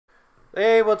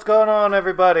Hey, what's going on,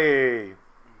 everybody?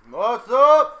 What's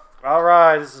up? All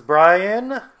right, this is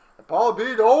Brian. Paul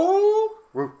Beto.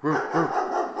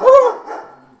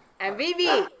 And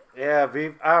Vivi. Yeah,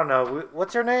 Viv. I don't know.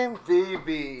 What's her name?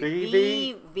 Vivi.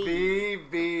 Vivi.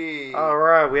 Vivi. All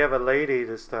right, we have a lady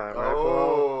this time, right?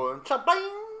 Oh, cha-bing.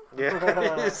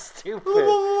 Yeah, stupid.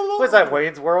 What's that?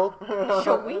 Wayne's World?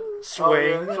 Swing.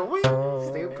 Swing. Oh,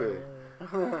 Stupid.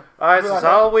 All right, so it's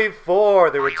Halloween 4,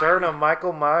 the return of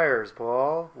Michael Myers.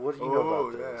 Paul, what do you know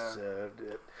about this?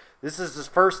 This is his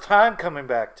first time coming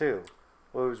back too.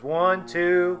 Well, it was 1,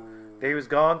 2. Then he was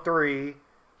gone 3.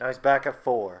 Now he's back at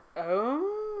 4.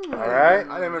 Oh. All right.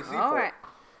 I didn't even see All 4. right.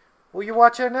 Well, you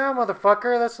watch it now,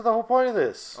 motherfucker. That's the whole point of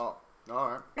this. Oh,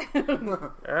 all right.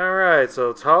 All right, so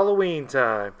it's Halloween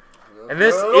time. And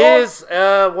this is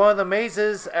one of the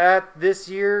mazes at this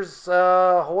year's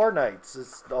Horror Nights.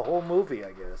 It's the whole movie,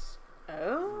 I guess.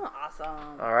 Oh,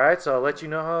 awesome. All right, so I'll let you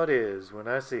know how it is when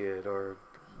I see it, or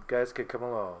you guys could come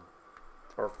along.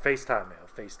 Or FaceTime me.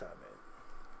 FaceTime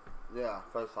me. Yeah,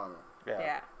 first time.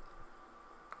 Yeah.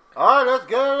 All right, let's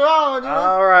get it on, dude.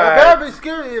 All right. It better be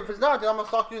scary. If it's not, then I'm going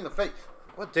to sock you in the face.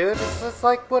 What, dude? It's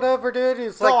like whatever, dude.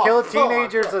 It's like killing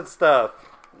teenagers and stuff.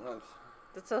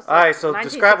 That's so All right, so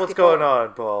describe what's going on,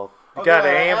 Paul. You got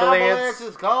an ambulance. Ambulance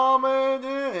is coming,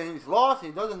 dude, and he's lost.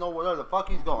 He doesn't know where the fuck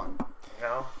he's going.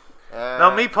 No.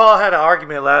 No, me, Paul had an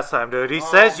argument last time, dude. He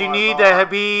says you need to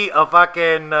be a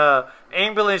fucking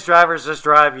ambulance driver. Just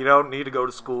drive. You don't need to go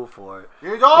to school for it.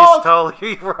 You don't. He's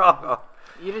totally wrong.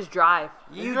 You just drive.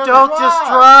 You don't just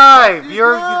drive.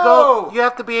 Yes, You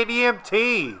have to be an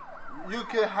EMT. You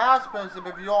can have experience, if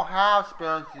you don't have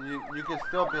experience, you can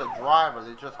still be a driver.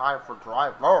 They just hire for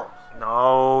drivers.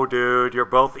 No, dude, you're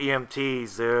both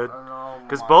EMTs, dude.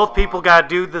 Because both people gotta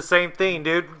do the same thing,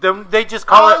 dude. They just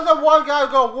call it. How does the one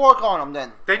guy go work on them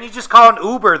then? Then you just call an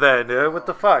Uber, then, dude. What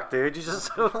the fuck, dude? You just.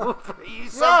 You so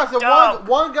Yeah, so dumb.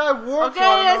 one guy works on Okay,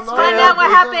 them. let's find out what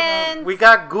happens. We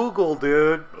got Google,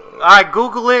 dude. Alright,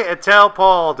 Google it and tell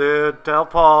Paul, dude. Tell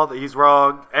Paul that he's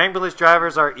wrong. Ambulance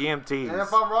drivers are EMTs. And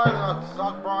if I'm right, I'll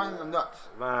suck Brian in the nuts.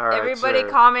 Alright, Everybody sure.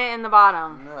 comment in the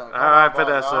bottom. Yeah, Alright,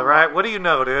 Vanessa, right? What do you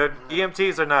know, dude?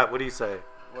 EMTs or not? What do you say?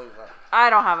 What is that? I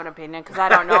don't have an opinion because I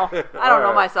don't know. I don't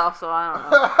know myself, so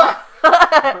I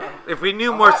don't know. If we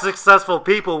knew more successful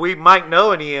people, we might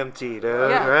know an EMT, dude,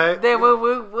 Yeah, right? then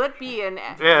we would be an.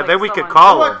 Yeah, like then we could someone.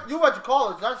 call him. You went to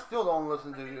college. I still don't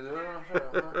listen to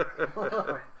you,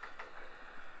 dude.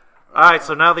 Alright,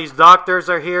 so now these doctors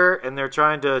are here, and they're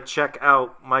trying to check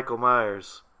out Michael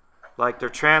Myers. Like, they're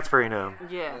transferring him.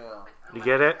 Yeah. You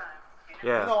get it?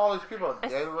 Yeah. You know all these people are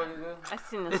dead already, dude? I've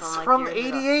seen this It's one like from years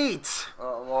ago. 88.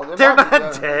 Well, They're might be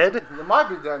not dead. They might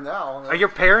be dead now. Are your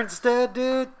parents dead,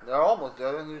 dude? They're almost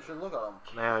dead, and you should look at them.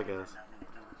 Yeah, I guess.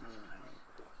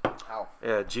 How?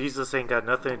 Yeah, Jesus ain't got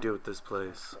nothing to do with this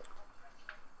place.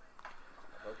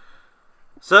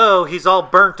 So, he's all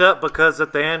burnt up because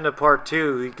at the end of part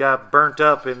 2, he got burnt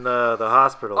up in the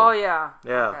hospital. Oh yeah.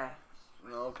 Yeah.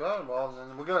 Okay, well,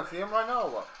 then we're going to see him right now or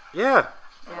what? Yeah.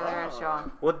 Yeah, they're gonna show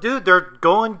him. Well, dude, they're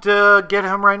going to get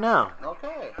him right now.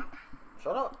 Okay.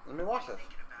 Shut up. Let me watch this.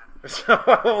 So,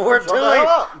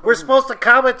 up. we're supposed to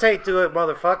commentate to it,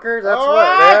 motherfucker. That's All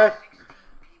what, right.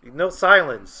 man. No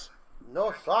silence.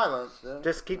 No silence, dude.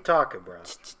 Just keep talking, bro.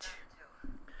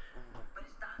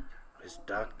 His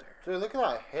doctor. Dude, look at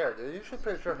that hair, dude. You should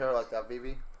put your hair like that,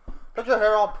 baby. Put your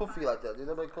hair all poofy like that, dude.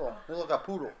 That'd be cool. You look like a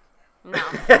poodle. No.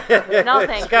 No,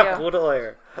 thank He's got you. poodle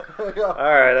hair.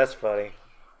 Alright, that's funny.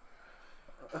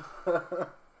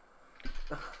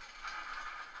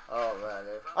 Oh, man,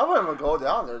 dude. I wouldn't even go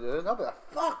down there, dude. I'd be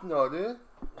like, fuck no, dude.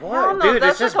 What? no, Dude,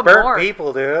 that's it's just like a burnt morgue.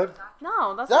 people, dude.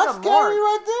 No, that's That's like a scary morgue.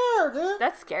 right there, dude.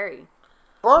 That's scary.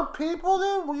 Burnt people,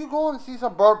 dude? Will you go and see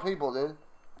some burnt people, dude?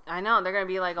 I know they're gonna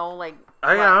be like all like.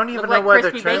 I don't even look know like why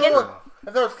they're crispy transferring. bacon?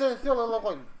 If they're sitting still, they look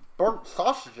like burnt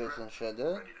sausages and shit,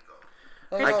 dude.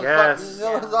 I guess.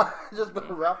 Just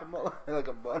gonna wrap them up like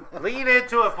a bun. Lean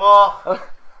into it, Paul.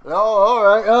 No,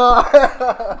 alright.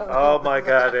 Oh my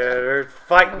god, dude. They're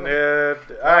fighting, dude.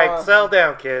 Alright, settle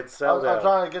down, kids. Settle I'm down.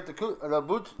 trying to get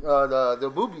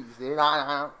the boobies, dude.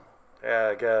 Yeah,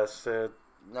 I guess, dude.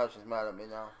 No, she's mad at me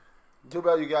now. Too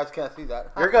bad you guys can't see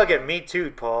that. You're gonna get me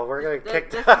too, Paul. We're gonna get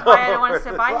kicked This out. is why I don't want to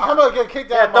sit by I'm him. gonna get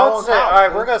kicked out Yeah, of my own don't sit. house, Alright,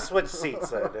 dude. we're gonna switch seats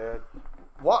then, dude.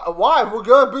 Why? We're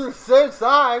gonna be the same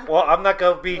side. Well, I'm not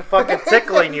gonna be fucking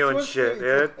tickling you and Switch shit, seats.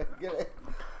 dude. Get it?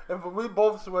 If we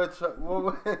both switch,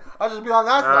 I'll just be on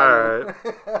that side.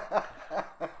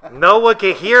 Alright. No one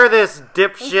can hear this,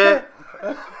 dipshit.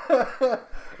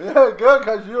 Yeah, good,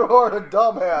 because you are a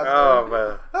dumbass. Oh,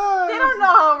 man. They don't know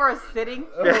how we're sitting.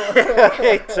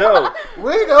 Hey, so.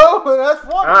 We know, but that's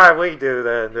funny. Alright, we do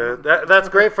then, dude. That's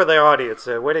great for the audience,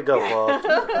 dude. Way to go,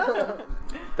 Paul.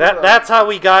 That's how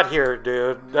we got here,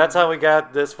 dude. That's how we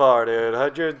got this far,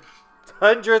 dude.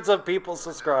 Hundreds of people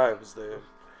subscribes, dude.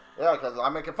 Yeah, because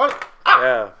I'm making fun.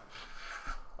 Yeah.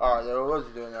 Alright, what's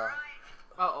he doing now?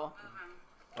 Uh-oh.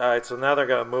 Alright, so now they're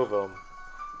going to move him.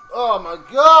 Oh my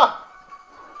god!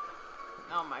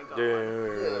 Oh my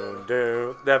god.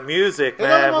 Dude. That music,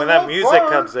 man. When that music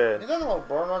comes in. He doesn't look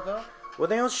burn right there. Well,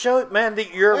 they don't show it, man.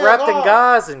 You're wrapped in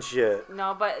gauze and shit.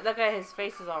 No, but look at his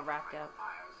face is all wrapped up.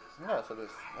 Yeah, so his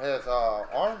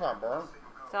arm's not burned.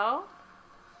 So?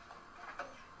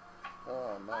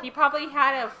 Oh, man. He probably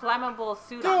had a flammable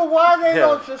suit on. Dude, why they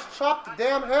don't just chop the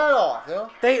damn head off,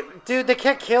 dude? They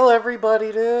can't kill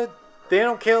everybody, dude. They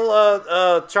don't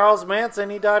kill Charles Manson.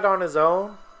 He died on his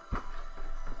own.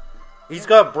 He's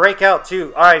gonna break out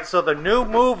too. All right, so the new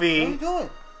movie. What are you doing?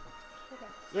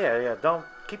 Yeah. Don't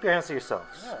keep your hands to yourselves.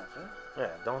 Yeah, see? Yeah,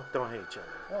 don't hate each other.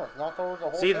 No, it's not the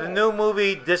whole See, thing. the new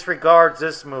movie disregards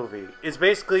this movie. It's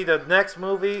basically the next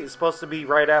movie is supposed to be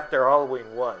right after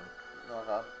Halloween 1.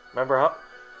 Okay. Remember how?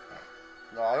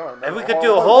 No, I don't remember. And we could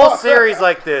do a whole series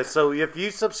like this. So if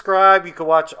you subscribe, you can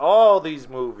watch all these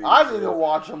movies. I didn't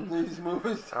watch these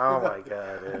movies. Oh my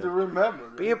god, dude. To remember.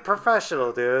 Dude. Be a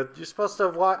professional, dude. You're supposed to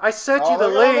watch. I sent you the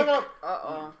link.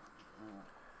 Uh-oh.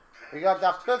 We got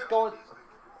that fist going.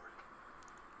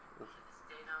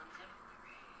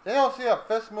 They don't see a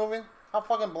fist moving? How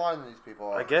fucking blind these people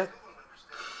are. I guess.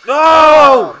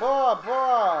 No!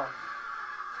 Bruh.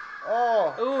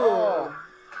 Oh. Ooh. Oh.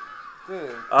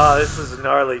 Dude. Oh, this is a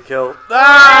gnarly kill. Oh,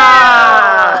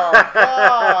 Ah!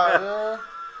 God,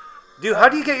 Dude, how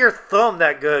do you get your thumb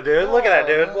that good, dude? Look at that,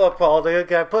 dude. Look, Paul, dude.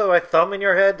 Can I put my thumb in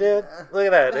your head, dude? Look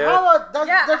at that, dude.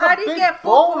 How do you get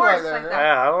full force like that?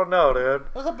 Yeah, I don't know, dude.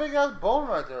 There's a big ass bone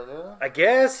right there, dude. I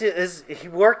guess he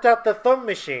worked out the thumb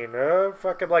machine, dude.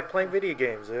 Fucking like playing video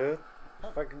games, dude.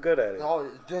 Fucking good at it. Oh,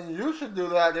 then you should do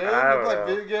that, dude. I You don't play know.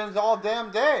 video games all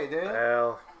damn day, dude.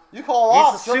 Well, You call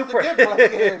off just to get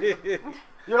playing games.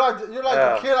 You're like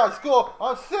the kid at school.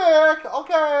 I'm sick.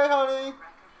 Okay, honey.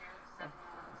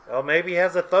 Oh, maybe he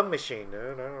has a thumb machine,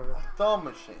 dude. I don't know. Thumb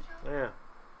machine. Yeah.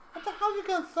 What the hell you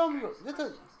gonna thumb your?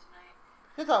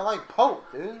 You got like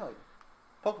poke, dude. Like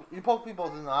you poke people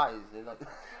in the eyes, dude. Like.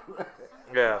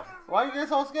 Yeah. Why you get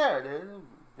so scared, dude?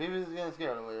 Baby's getting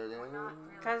scared over here, dude.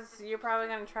 Because you're probably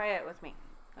going to try it with me.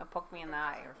 Poke me in the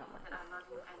eye or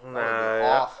something.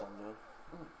 Nah. Awesome, dude.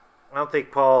 I don't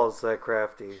think Paul's that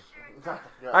crafty.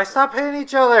 I stopped hitting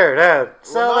each other, Dad.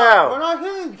 Settle down. We're not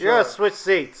hitting each other. You're gonna switch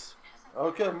seats.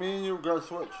 Okay, me and you are gonna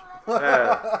switch.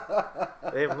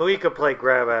 Yeah. We could play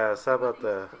grab ass. How about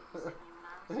that?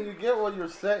 You get what you're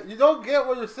saying. You don't get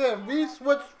what you're saying. We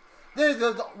switch.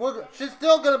 She's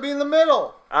still gonna be in the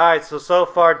middle. Alright, so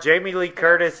far Jamie Lee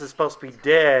Curtis is supposed to be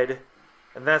dead,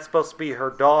 and that's supposed to be her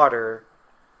daughter.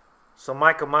 So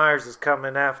Michael Myers is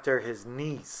coming after his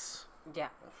niece. Yeah.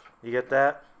 You get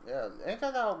that? Yeah, ain't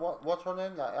that what's her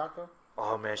name? That actor?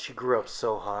 Oh man, she grew up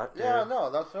so hot. Dude. Yeah, no,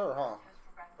 that's her, huh?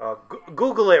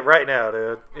 Google it right now,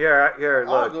 dude. Here, look.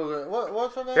 I'll Google it.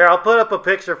 What's her name? Here, I'll put up a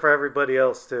picture for everybody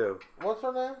else too. What's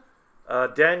her name?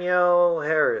 Danielle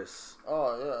Harris.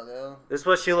 Oh yeah, dude. This is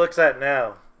what she looks at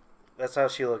now. That's how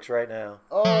she looks right now.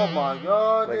 Oh my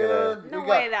god, Look dude! at that. No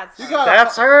way, that's her.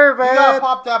 That's her, man. You gotta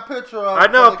pop that picture up. I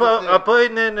know. So I'm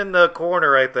putting it in the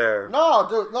corner right there. No,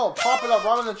 dude, no. Pop it up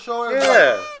right on the shoulder.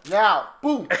 Yeah. Like, now,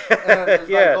 boom. And it's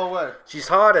Yeah. like, go away. She's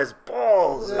hot as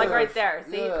balls. Yeah. Like right there.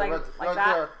 See? Yeah, like right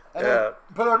that. there. And Yeah. then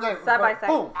put her name. Side by side.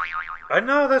 Boom. I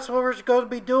know. That's what we're going to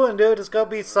be doing, dude. It's going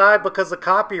to be side because of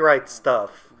copyright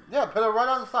stuff. Yeah, put it right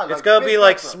on the side. It's gonna be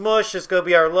like picture. smush. It's gonna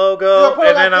be our logo, Yeah,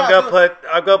 and then I'm gonna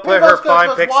put her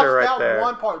fine picture right there.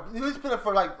 One part. At least put it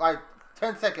for like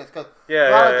 10 seconds, because Yeah,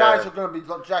 a lot of guys are gonna be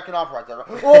jacking off right there.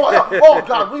 Oh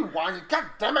god, rewind it. God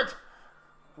damn it!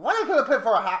 Why are you gonna put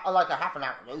for half an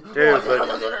hour? Dude,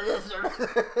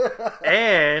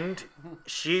 and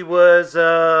she was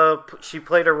she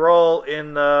played a role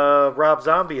in the Rob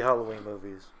Zombie Halloween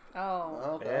movies.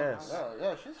 Oh. Okay. Yes.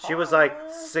 Yeah, she's hot. She was like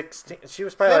 16. She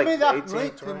was probably Send like me 18, that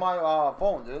link 20. to my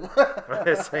phone,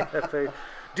 dude.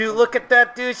 Dude, look at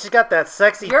that, dude. She's got that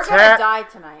sexy You're gonna tat. die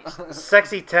tonight.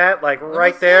 Sexy tat, like me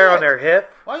right see there it. on her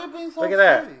hip. Why are you being so Look at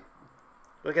that. shitty?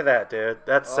 Look at that, dude.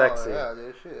 That's sexy. Oh, yeah,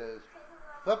 dude. She is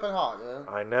flipping hot, dude.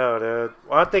 I know, dude.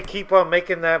 Why don't they keep on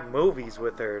making that movies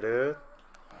with her, dude?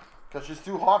 Because she's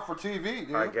too hot for TV,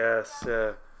 dude. I guess.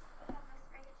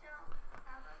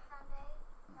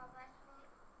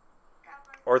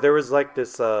 Or there was like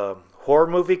this horror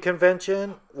movie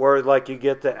convention where like you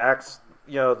get to ask,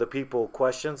 the people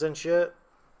questions and shit.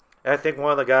 And I think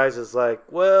one of the guys is like,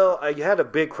 "Well, I had a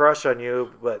big crush on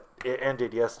you, but it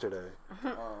ended yesterday."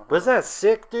 Was that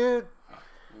sick, dude?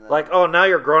 No. Like, oh, now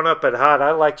you're grown up and hot.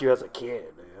 I liked you as a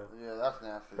kid. Yeah, that's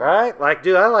nasty. Right? Like,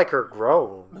 dude, I like her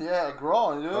grown. Yeah,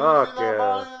 grown, dude. Fuck you see that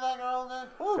body of that girl,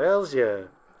 dude? Hells yeah.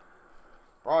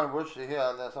 Brian wish he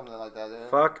had something like that, dude.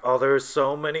 Fuck. Oh, there's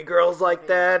so many girls like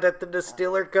that at the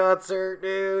Distiller concert,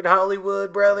 dude.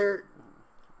 Hollywood, brother.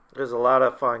 There's a lot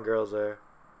of fine girls there.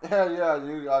 Yeah,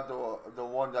 you got the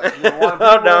one that you want to be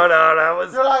Oh, no, that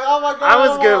was... You're like, oh my God, I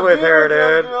was good with her,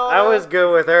 dude. Girl, I was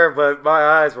good with her, but my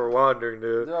eyes were wandering,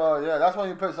 dude. Yeah, that's when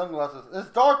you put sunglasses. It's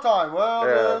dark time.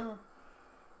 Well,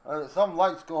 dude, some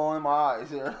lights going in my eyes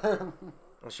here.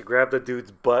 And she grabbed the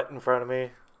dude's butt in front of me.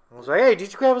 I was like, hey,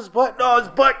 did you grab his butt? No, his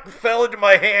butt fell into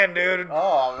my hand, dude.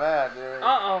 Oh, man, dude.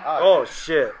 Oh,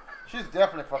 shit. She's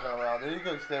definitely fucking around, dude. You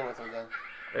could stay with her then.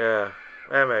 Yeah.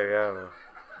 Maybe, I don't know.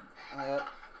 Yeah.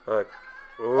 Look.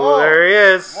 Ooh, there he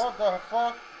is. What the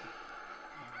fuck?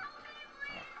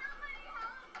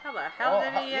 How the hell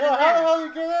did he get in there? How the hell did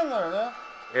you get in there, man?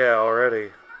 Yeah,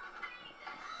 already.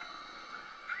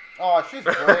 Oh, she's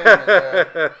dreaming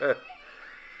there.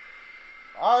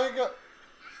 Oh, you got...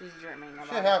 She's dreaming about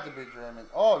She have to be dreaming.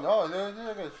 Oh, no,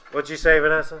 dude. What'd you say,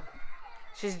 Vanessa?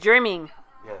 She's dreaming.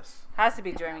 Yes. Has to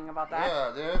be dreaming about that.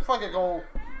 Yeah, dude. It's like you go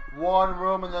one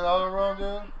room and another room,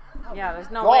 dude. Yeah, there's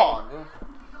no Gone, way. Dude.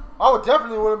 I would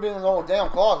definitely wouldn't be in an old damn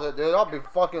closet, dude. I'd be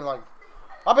fucking like...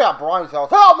 I'd be at Brian's house.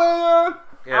 Help me, dude!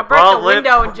 Yeah, I'll break the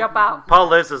window and jump out. Paul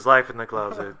lives his life in the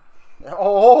closet.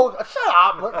 Oh, shut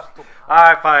up.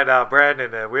 Alright, fine.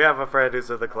 Brandon, we have a friend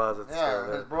who's in the closet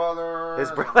still. His brother.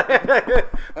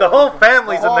 The whole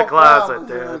family's in the closet,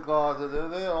 dude. In the closet,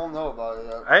 dude. They don't know about it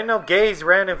yet. I didn't know gays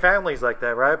ran in families like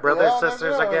that, right? Brothers,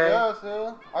 sisters are gay? Yes,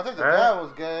 dude. I think the dad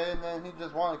was gay, and then he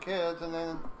just wanted kids, and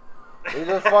then he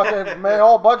just fucking made a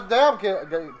whole bunch of damn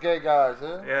gay guys,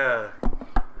 dude. Yeah.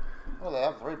 Well, they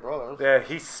have 3 brothers. Yeah,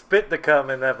 he spit the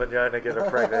cum in that vagina to get her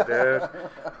pregnant, dude.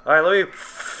 Alright, let me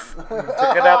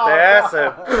took it out the ass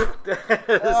and spit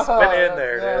it in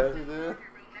there, nasty, dude.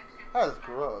 That's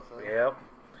gross. Yep.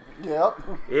 Yep.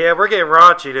 Yeah, we're getting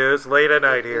raunchy, dude. It's late at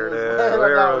night here, dude.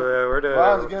 We're doing.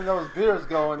 Brian's getting those beers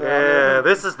going. Yeah,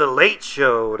 this is the late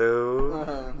show,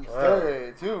 dude.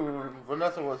 Stay tuned.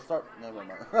 Vanessa will start. Never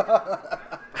mind.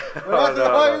 Vanessa, what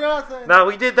are you not saying? No,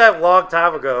 we did that a long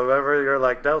time ago. Remember, you're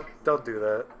like, don't do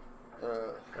that.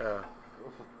 Yeah.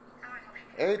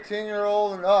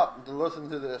 18-year-old and up to listen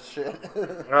to this shit.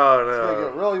 Oh no. It's gonna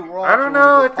get really wrong. I don't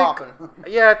know.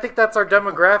 I think that's our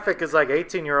demographic is like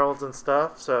 18-year-olds and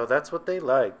stuff. So that's what they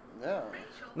like. Yeah.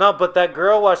 No, but that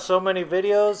girl watched so many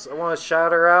videos. I want to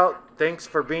shout her out. Thanks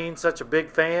for being such a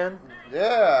big fan.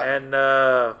 Yeah. And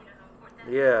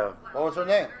yeah. What was her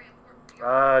name?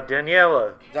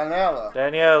 Daniela.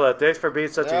 Daniela. Thanks for being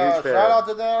such a huge fan. Shout out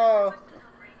to Daniela.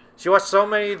 She watched so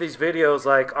many of these videos,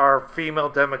 like our female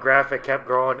demographic kept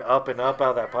growing up and up out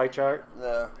of that pie chart.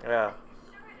 Yeah. Yeah.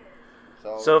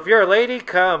 So if you're a lady,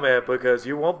 comment because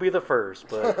you won't be the first,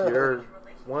 but you're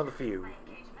one of the few.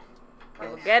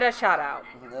 Get a shout out.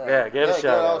 Yeah, get a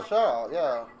shout out.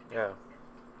 Yeah. Yeah.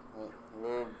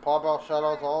 We pop out shout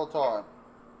outs all the time.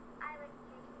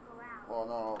 Well,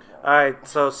 no. Alright,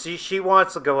 so she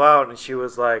wants to go out and she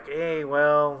was like, hey,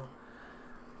 well,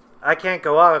 I can't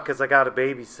go out because I got to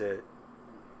babysit.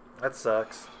 That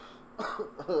sucks.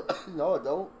 No, it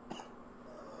don't.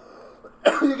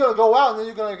 You're going to go out and then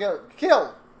you're going to get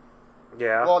killed.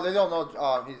 Yeah. Well, they don't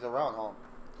know he's around, huh?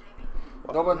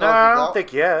 Nobody knows I he's don't out?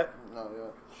 think yet. No,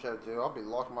 yeah. Shit, dude. I'll be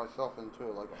locking myself into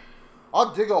it.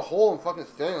 I'll dig a hole and fucking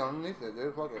stay underneath it,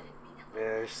 dude. Fuck it.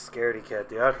 Yeah, you're scaredy cat,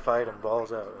 dude. I'd fight him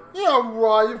balls out. Yeah,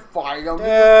 right. You fight him. Dude,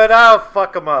 I'll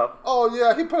fuck him up. Oh,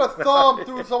 yeah. He put a thumb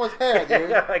through someone's head, dude.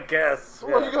 Yeah, I guess.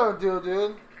 What are you going to do,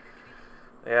 dude?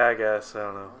 Yeah, I guess. I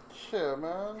don't know. Shit,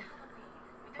 man.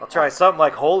 I'll try something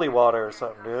like holy water or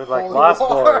something, dude. Like Holy Lost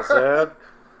water. Boys,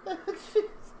 dude.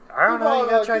 I don't know. You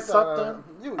gotta try something.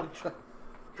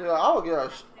 Dude, I would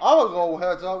go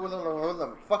heads up with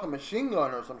a fucking machine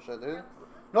gun or some shit, dude.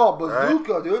 No,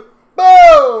 bazooka, right? Dude.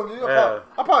 Boom! Dude, yeah.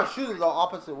 I'll probably shoot it the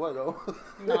opposite way, though.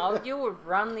 No, you would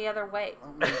run the other way.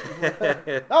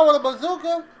 Not with a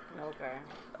bazooka. Okay.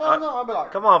 Oh, no, I'll be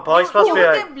like... Come on, Paul. You're supposed to be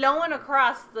like... blowing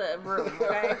across the room,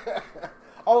 okay?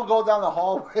 I would go down the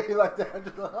hallway like that.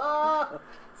 Just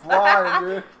flying,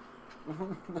 dude.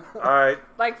 Alright.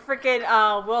 Like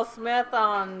freaking Will Smith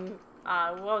on...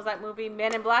 what was that movie?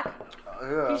 Men in Black?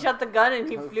 Yeah. He shot the gun and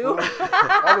he flew.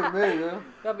 That'd be me, dude.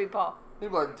 That'd be Paul. He'd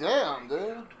be like, damn,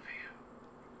 dude.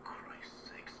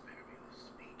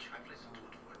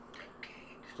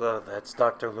 So that's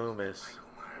Dr. Loomis.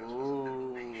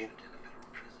 Ooh.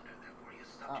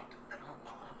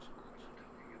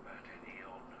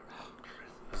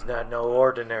 He's not no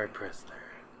ordinary prisoner.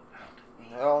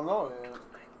 Hell no, yeah.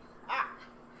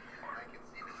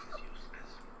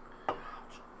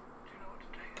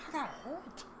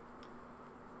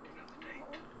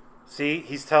 See,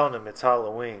 he's telling him it's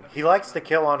Halloween. He likes to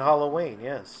kill on Halloween,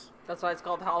 yes. That's why it's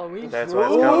called Halloween. That's why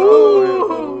it's called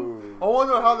Halloween. I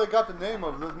wonder how they got the name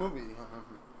of this movie.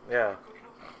 Yeah.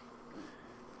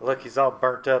 Look, he's all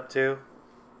burnt up too.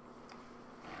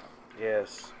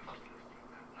 Yes.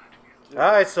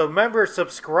 Alright, so remember,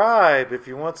 subscribe if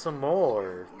you want some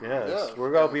more. Yes,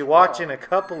 we're going to be watching a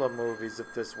couple of movies if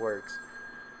this works.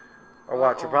 Or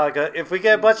watch, we're probably going to... If we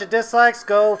get a bunch of dislikes,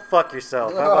 go fuck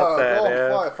yourself. How about that,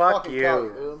 dude? Fuck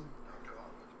you.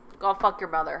 Go fuck your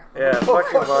mother. Yeah, fuck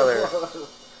your mother.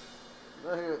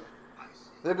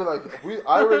 They'd be like,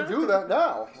 I already do that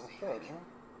now.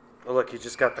 Oh, look, you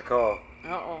just got the call.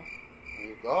 Uh-oh.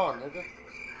 You're gone, nigga.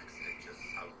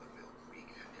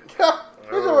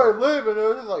 He's already leaving,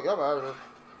 dude. He's like, I'm out of here.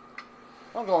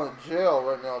 I'm going to jail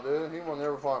right now, dude. He will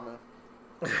never find me.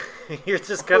 You're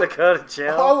just going to go to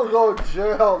jail? I will go to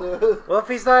jail, dude. Well, if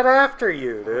he's not after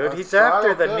you, dude. He's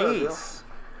after the niece.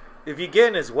 If you get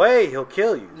in his way, he'll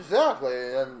kill you.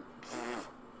 Exactly, and...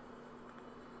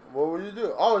 What would you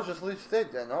do? I would just leave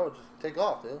state then. I would just take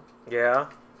off, dude. Yeah?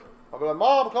 I'd be like,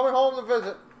 Mom, I'm coming home to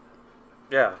visit.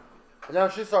 Yeah. And then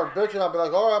if she started bitching, I'd be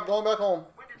like, alright, I'm going back home.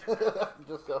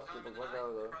 Just go get the fuck out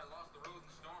of there.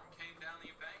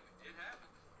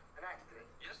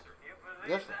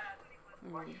 Yes, sir.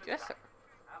 Yes, sir.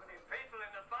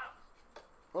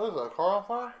 What is that, a car on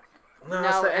fire? No,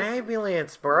 it's the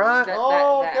ambulance, bruh. Okay,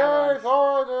 sorry,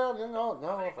 no,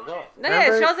 I forgot. No,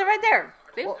 yeah, it shows it right there.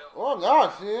 See? Well, now I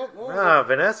see it. Nah,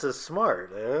 Vanessa's smart,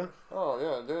 dude. Oh,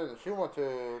 yeah, dude. She went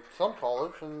to some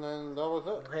college, and then that was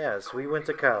it. Yes, we went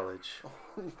to college.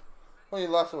 Well, you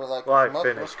lasted with like... Well, I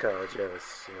finished college,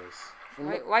 yes.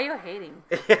 Why are you hating?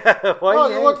 Yeah, why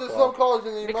you went to some college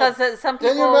and you because some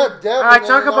people... Then you met Devin. Alright,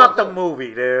 talk about the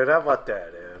movie, dude. How about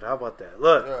that, dude? How about that?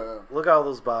 Look, look at all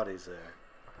those bodies there.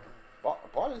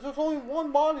 Bodies? There's only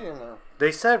one body in there.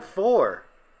 They said 4.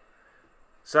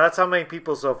 So that's how many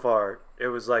people so far. It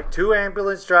was like 2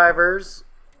 ambulance drivers,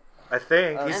 I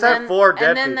think. He said 4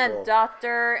 dead people. And then the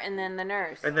doctor, and then the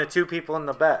nurse. And the 2 people in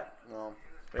the back. No.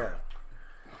 Yeah.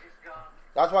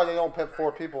 That's why they don't put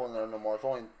 4 people in there no more. It's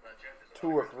only 2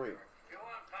 or 3.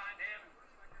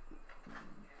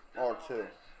 Or 2.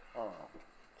 I don't know.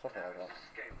 Something like that.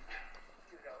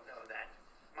 You don't know that.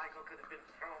 Michael could have been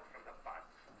thrown from the bus.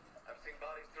 I've seen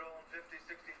bodies thrown 50,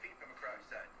 60 feet from a crash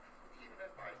site. Even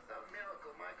if by some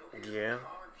miracle Michael is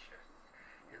conscious,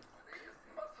 his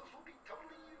muscles will be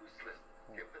totally useless.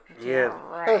 Yeah.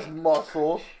 His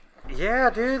muscles. Yeah,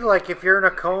 dude. Like if you're in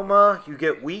a coma, you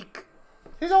get weak.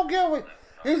 He don't get weak.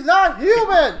 He's not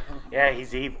human. Yeah,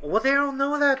 he's evil. Well, they don't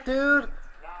know that, dude.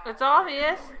 It's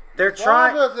obvious. They're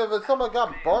trying. If someone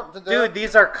got burnt to death. Dude,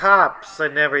 these are cops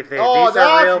and everything. Oh, these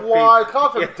are real why. people.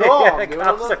 Cops are dumb, dude.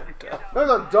 Cops are dumb. They're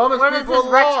the dumbest what is people this,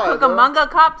 alive. Ratchet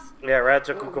cops? Yeah,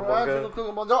 Ratchet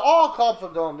Cucamonga. They're all cops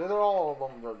are dumb, dude. They're all of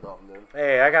them. They're dumb, dude.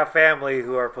 Hey, I got family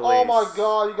who are police. Oh my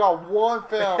God, you got one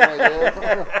family,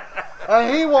 dude.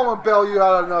 And he won't bail you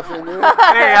out of nothing, dude.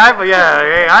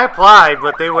 I applied,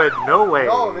 but they went, no way.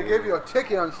 No, they gave you a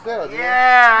ticket instead. Dude.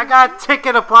 Yeah, I got a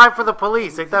ticket applied for the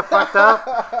police. Ain't that fucked up?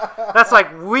 That's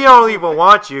like, we don't even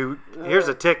want you. Here's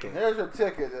a ticket. Here's your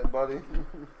ticket, then, buddy.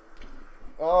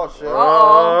 Oh, shit.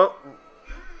 Oh.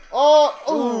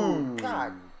 Ooh.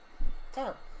 God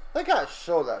damn. They gotta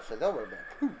show that shit. That would have been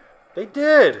cool. They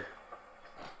did.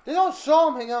 They don't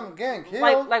show him getting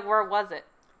killed. Like where was it?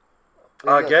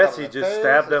 I guess he just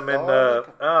stabbed him in the...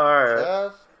 Oh,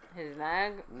 alright. His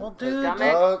leg? Well, dude.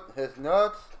 His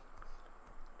nuts.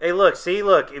 Hey, look.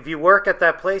 If you work at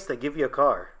that place, they give you a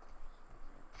car.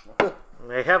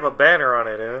 They have a banner on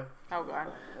it, Oh, God.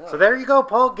 So there you go,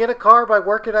 Paul. Get a car by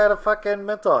working at a fucking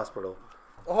mental hospital.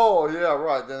 Oh, yeah,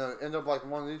 right. Then it end up like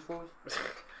one of these fools.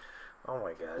 Oh,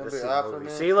 my God. It'll This be is a after movie.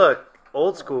 me. See, look.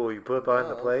 Old school you put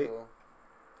behind the plate. Cool.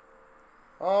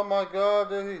 Oh, my God,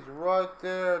 dude. He's right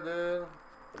there, dude.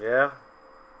 Yeah.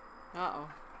 Uh-oh.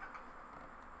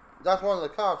 That's one of the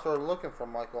cops who are looking for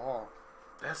Michael, huh?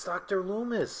 That's Dr.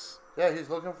 Loomis. Yeah, he's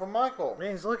looking for Michael.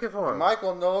 Man, he's looking for him. And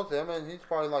Michael knows him, and he's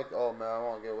probably like, oh, man, I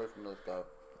want to get away from this guy.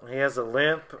 He has a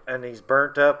limp, and he's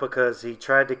burnt up because he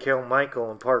tried to kill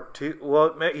Michael in part 2.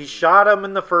 Well, he shot him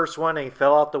in the first one, and he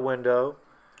fell out the window.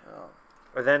 Oh.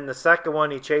 And then the second one,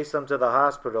 he chased him to the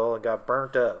hospital and got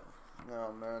burnt up.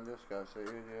 Oh, man, this guy's so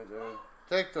idiot, dude.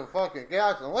 Take the fucking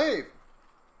gas and leave.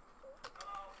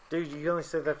 Dude, you only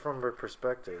say that from her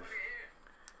perspective.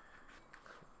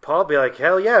 Paul be like,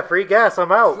 hell yeah, free gas,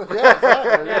 I'm out. Yeah,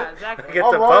 exactly. Yeah, exactly.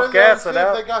 Get the puff gas and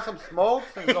out. They got some smokes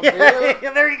and some Yeah,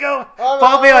 beer. there you go. Oh,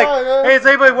 Paul be like, yeah. hey, is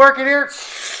anybody working here?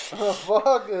 Oh,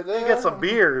 fuck it. You get some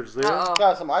beers, dude. Uh-oh.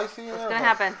 Got some icy in there. What's gonna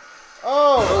happen?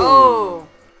 Oh.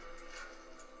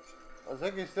 Oh. I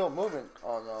think he's still moving.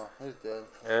 Oh no, he's dead.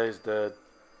 Yeah, he's dead.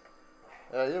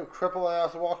 Yeah, you cripple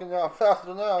ass walking down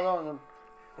faster now, don't you?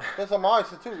 Get some ice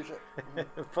too.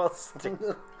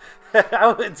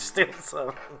 I would steal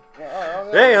some.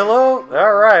 Yeah, Hey, hello.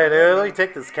 All right, let me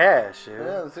take this cash.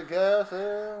 Yeah, the gas.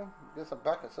 Yeah, get some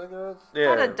pack of cigarettes.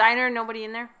 Yeah. Is that a diner? Nobody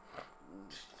in there?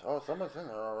 Oh, somebody's in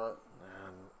there, all right.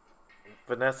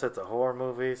 Vanessa, it's a horror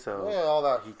movie, so Yeah, all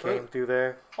that. he came through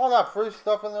there. All that free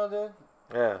stuff in there, dude.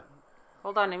 Yeah.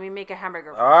 Hold on, let me make a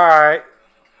hamburger. All right.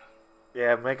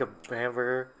 Yeah, make a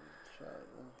hamburger.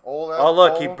 Oh,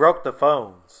 look, he broke the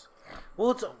phones.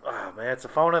 Well, it's a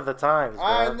phone of the times, bro.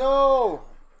 I know.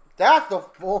 That's the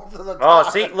phones of the time. Oh,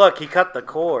 see, look, he cut the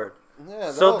cord.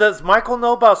 Yeah, So does Michael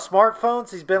know about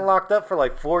smartphones? He's been locked up for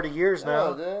like 40 years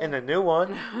now dude. in the new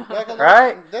one.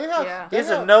 Right? He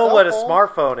doesn't know what a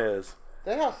smartphone is.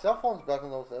 They had cell phones back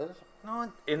in those days.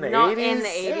 No, in the 80s? Not in the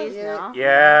 80s, no.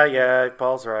 Yeah,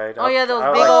 Paul's right. Oh, yeah, those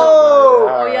big like old... them, Oh,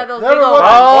 right. yeah, those Never big old... went-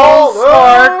 Paul's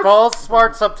Oh, smart. Paul's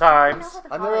smart sometimes.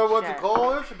 I never went to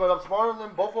college, but I'm smarter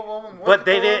than both of them. But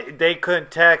they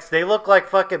couldn't text. They look like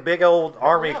fucking big old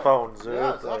army phones. Dude.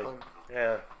 Yeah, exactly.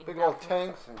 Yeah. Big old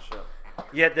tanks and shit.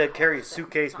 You had to carry a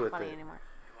suitcase with it. Anymore.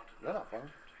 They're not funny.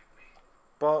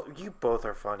 Well, you both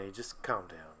are funny. Just calm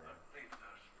down, man.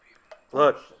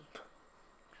 Look.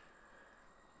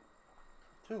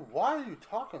 Dude, why are you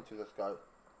talking to this guy?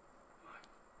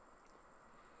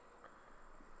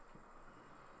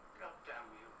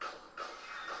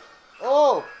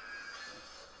 Oh!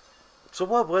 So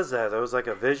what was that? That was like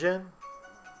a vision?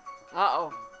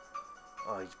 Uh-oh.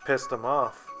 Oh, he pissed him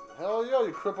off. Hell yeah,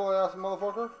 you cripple ass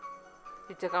motherfucker.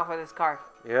 He took off with his car.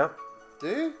 Yep.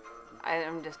 Did he?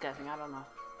 I'm just guessing. I don't know.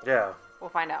 Yeah. We'll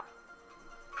find out.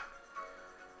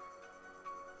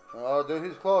 Oh, dude,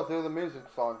 he's close. Dude, the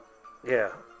music's on. Yeah.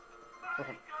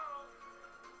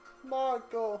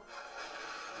 Michael.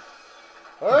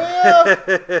 Hurry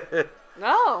up!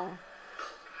 No.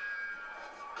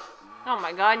 Oh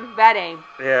my god, bad aim.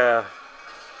 Yeah.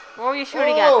 What were you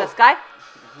shooting at? This guy?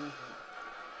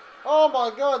 Oh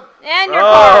my god. And your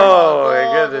car. Oh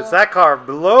my goodness. That car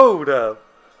blowed up.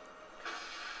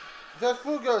 This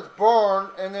food gets burned,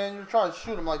 and then you're trying to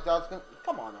shoot him like that.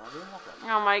 Come on now, dude.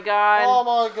 Oh my god. Oh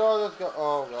my god, this guy.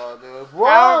 Oh god, dude.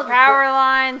 Run! Power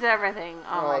lines, everything.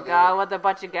 Oh my dude. god, what a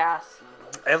bunch of gas.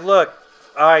 And look.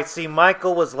 Alright, see,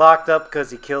 Michael was locked up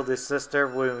because he killed his sister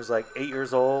when he was like 8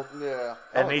 years old. Yeah.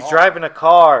 And he's driving a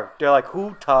car. They're like,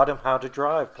 who taught him how to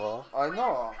drive, Paul? I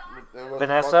know.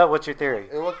 Vanessa, what's your theory?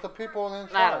 It was the people I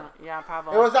inside. don't know. Yeah,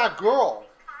 probably. It was that girl.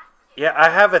 Yeah, I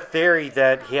have a theory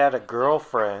that he had a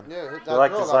girlfriend. Yeah, that They're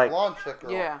like girl, this, that like, blonde chick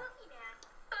girl. Yeah.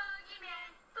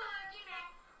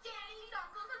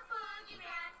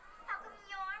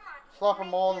 Slap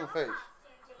them all in the face.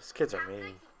 These kids are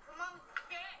mean.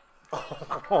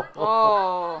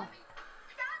 Oh.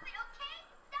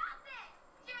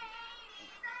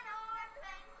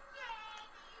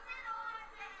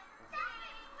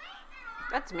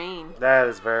 That's mean. That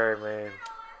is very mean.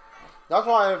 That's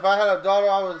why if I had a daughter,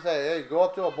 I would say, hey, go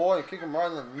up to a boy and kick him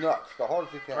right in the nuts, the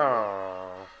hardest you can.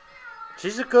 Oh.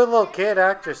 She's a good little kid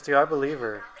actress, too. I believe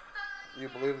her. You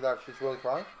believe that she's really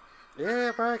crying?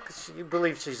 Yeah, right, because you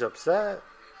believe she's upset.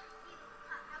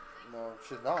 No,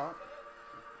 she's not.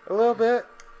 A little bit.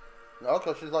 No,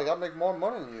 because she's like, I make more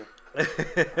money than you.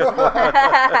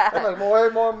 I make way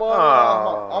more money.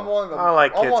 Oh, I'm one of the, I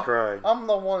like kids crying. I'm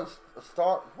the one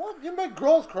start. What? You make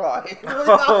girls cry.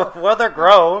 Well, they're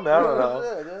grown. I don't know.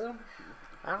 Yeah, dude.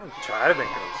 I don't try to make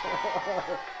girls cry.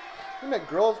 You make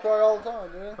girls cry all the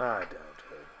time, dude. I don't.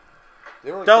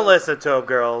 Really Don't good. listen to him,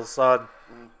 girls, son.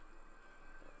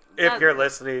 If That- you're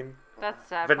listening. That's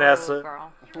sad. Vanessa.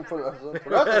 Girl.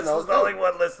 That's the only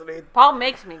one listening. Paul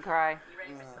makes me cry.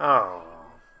 Oh.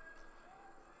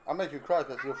 I make you cry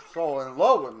because you're so in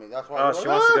love with me. That's why. Oh, she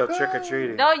wants to go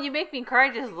trick-or-treating. No, you make me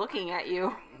cry just looking at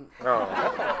you. Oh.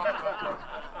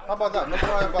 How about that? Make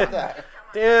cry about that.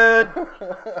 Dude,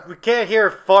 we can't hear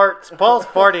farts. Paul's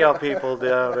farting on people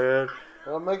now, dude.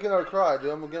 I'm making her cry, dude.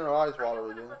 I'm getting her eyes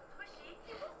watery, dude.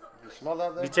 You smell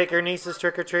that thing? You take your nieces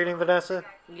trick-or-treating, Vanessa?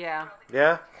 Yeah.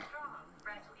 Yeah?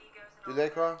 Do they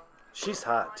cry? She's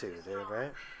hot, too, dude,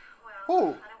 right?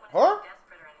 Who? Her?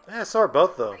 Yeah, so are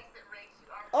both, though.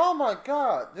 Oh my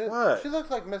god, dude. What? She looks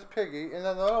like Miss Piggy, and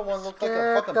then the other one looks like a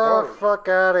Get fucking the bird. fuck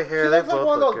out of here. She They looks like both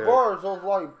one of look those good. birds, those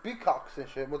like peacocks and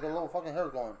shit, with their little fucking hair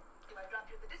going.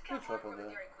 You tripping,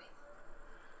 dude.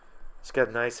 She's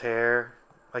got nice hair,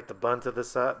 like the bun to the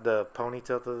side, the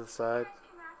ponytail to the side.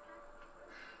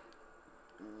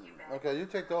 Okay, you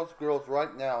take those girls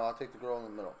right now. I'll take the girl in the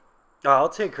middle. Oh, I'll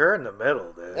take her in the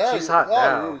middle, dude. Yeah, She's hot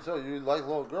now. So you like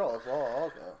little girls? Oh,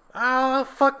 okay. I'll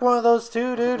fuck one of those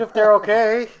two, dude, if they're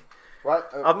okay. Right.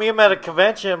 I'll meet them at a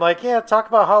convention. I'm like, yeah, talk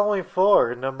about Halloween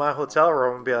 4 in my hotel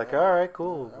room and be like, all right,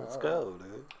 cool, let's go, dude.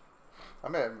 I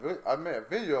made a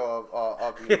video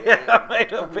of you. Yeah, I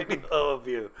made a video of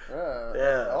you. Yeah.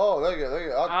 Yeah. Oh, look at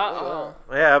it. Uh-oh.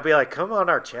 Yeah, I'll be like, come on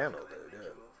our channel, dude. Yeah.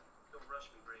 Don't rush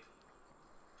me, Brady.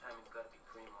 Timing's gotta be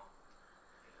primo.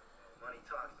 Money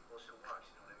talks, the bullshit walks,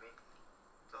 you know what I mean?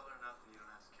 Tell her nothing, you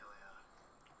don't have to kill out.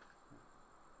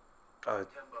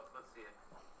 $10, let's see it.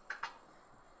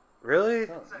 Really?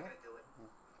 Oh, Who's not gonna do it?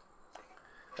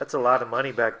 That's a lot of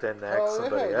money back then to ask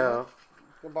somebody out.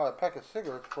 You can buy a pack of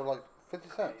cigarettes for like 50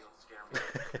 cents.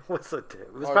 What's it?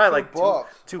 It was Or probably like $2.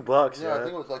 $2. Yeah, Yeah, I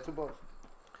think it was like $2.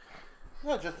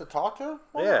 Yeah, just to talk to her?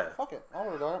 Well, Yeah. Fuck it. I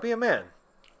would have done it. Be a man.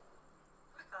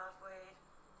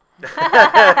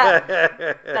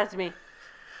 That's me.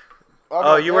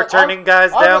 Oh, you were turning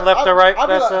guys down left to right,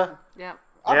 Nessa? Yeah.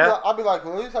 I'll be like,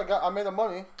 at least I made the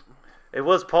money. It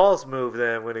was Paul's move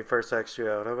then when he first asked you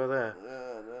out. How about that? Yeah.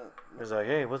 He was like,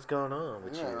 hey, what's going on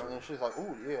with Yeah, you? and she's like,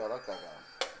 ooh, yeah, I like that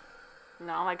guy.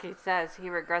 No, like he says, he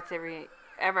regrets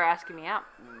ever asking me out.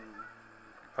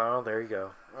 Oh, there you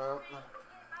go.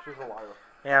 She's a liar.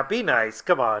 Yeah, be nice.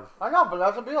 Come on. I know, but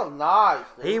that's a bit nice.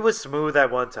 Dude. He was smooth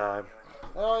at one time.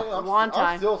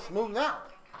 I'm still smooth now.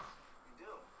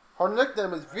 Her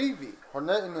nickname is Vivi. Her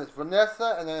name is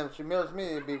Vanessa, and then if she marries me,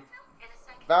 it'd be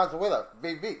Vanessa with her.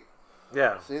 Vivi.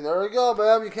 Yeah. See, there you go,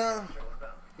 babe.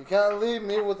 You can't leave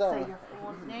me with that one.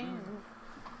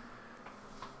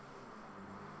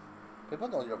 People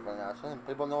know you're Vanessa, and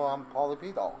people know I'm Paulie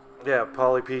P. Dog. Yeah,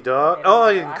 Paulie P. Dog. Oh,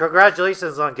 and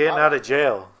congratulations on getting out of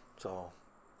jail. So.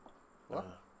 What?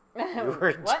 You were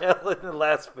in What? jail in the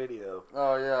last video.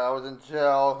 Oh, yeah, I was in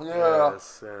jail. Yeah.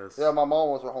 Yes. Yeah, my mom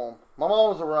was at home. My mom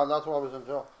was around. That's why I was in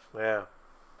jail. Yeah.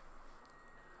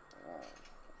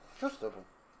 You're stupid.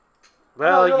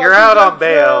 Well, No, you're like, out he's on in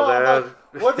bail, jail. man.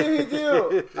 Like, what did he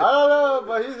do? I don't know,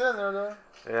 but he's in there, though.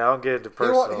 Yeah, I'll get into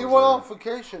personal. He went on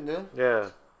vacation, dude. Yeah.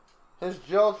 His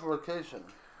jail's vacation.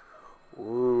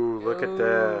 Ooh, look at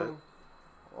that.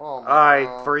 Oh, my Alright,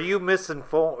 God. for you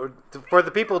misinformed, for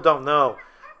the people who don't know,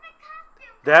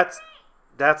 that's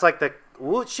like the.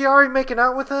 Ooh, she already making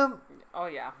out with him? Oh,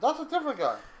 yeah. That's a different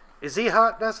guy. Is he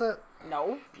hot, Nessa?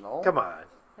 No. No. Come on.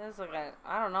 That's like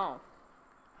I don't know.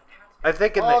 I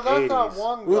think in the that's 80s. not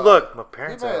one guy. Ooh, look, my He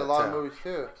parents made are a out lot of of town. movies,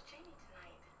 too.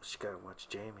 She gotta watch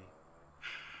Jamie.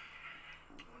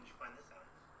 When did you find this out?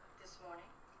 This morning.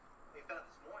 We found it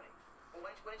this morning. Well,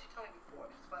 why didn't you tell me before?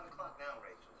 It's 5 o'clock now,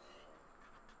 Rachel.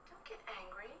 Don't get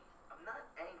angry. I'm not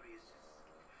angry, it's just...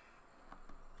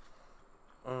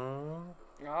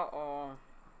 Uh-oh.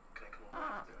 Can I come over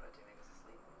after Jamie was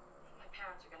asleep? My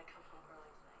parents are going to come home early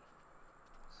tonight.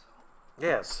 So?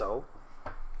 Yeah, so.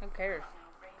 Who cares? Now,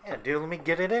 Brady. Yeah, dude, let me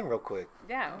get it in real quick.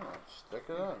 Yeah. Stick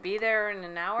it in. Be there in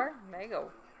an hour. There you go.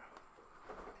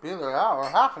 Be there an hour,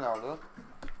 half an hour, dude.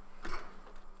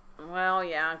 Well,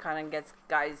 yeah, it kind of gets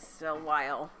guys a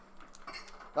while.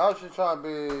 Now she's trying to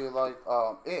be like,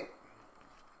 it.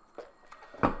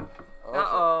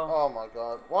 Uh-oh. Oh my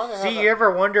god. Why the See, you ever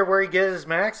wonder where he gets his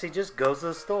max? He just goes to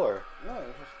the store. No,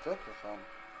 it's just stick or something.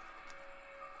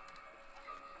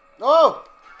 Oh!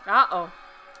 Uh-oh.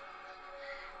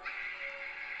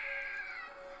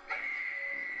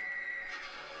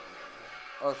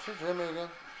 Oh, she's Jimmy again.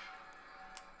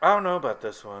 I don't know about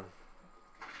this one.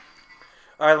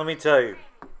 Alright, let me tell you.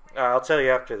 I'll tell you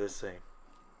after this thing. It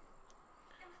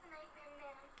was the Nightmare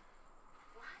Man.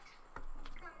 What?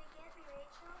 Come to get me,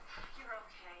 Rachel. You're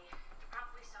okay. You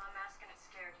probably saw a mask and it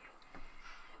scared you.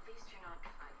 At least you're not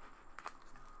cut.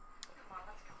 Come on,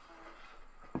 let's go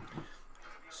home.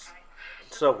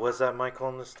 So, was that Michael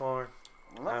in the store?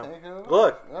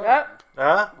 Look. Yep.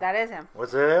 Huh? That is him.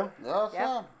 Was it him? Yeah, it's Yep.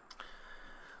 him.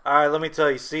 Alright, let me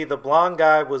tell you. See, the blonde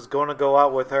guy was going to go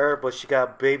out with her, but she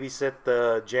got babysit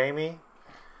the Jamie.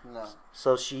 No.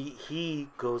 So he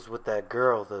goes with that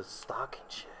girl, the stalking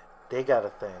shit. They got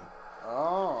a thing.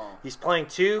 Oh. He's playing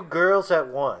two girls at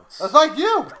once. That's like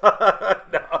you.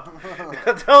 No.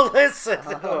 Don't listen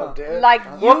to him, dude. Like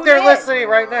you Well, they're did. listening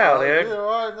right now, Like dude. you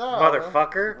right now,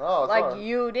 Motherfucker. No, Like sorry.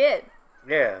 you did.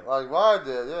 Yeah. Like I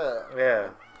did, yeah. Yeah.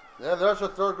 Yeah, there's your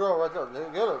third girl right there.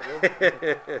 Get her,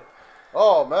 dude.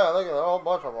 Oh, man, look at a whole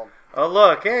bunch of them. Oh,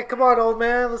 look. Hey, come on, old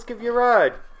man. Let's give you a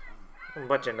ride. A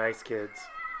bunch of nice kids.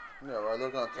 Yeah, right. They're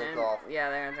going to take off. Yeah,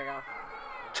 they're going to take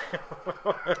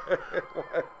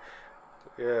off.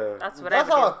 Yeah. That's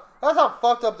that's how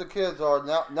fucked up the kids are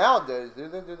nowadays,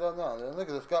 dude. They do that now. Dude. Look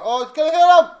at this guy. Oh, he's going to hit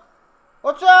him.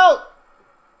 Watch out.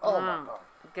 Oh, my God.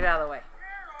 Get out of the way.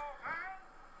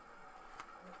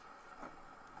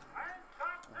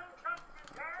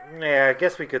 Yeah, I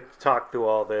guess we could talk through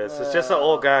all this. It's just an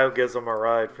old guy who gives them a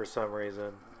ride for some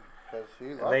reason.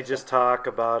 And they just talk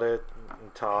about it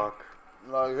and talk.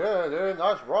 Like, yeah, dude,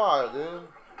 nice ride, dude.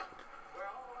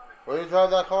 Will you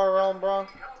drive that car around, bro?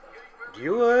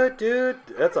 You would, dude?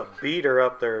 That's a beater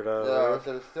up there, though.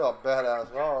 Yeah, it's still a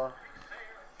badass car.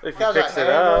 If you fix it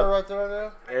up, right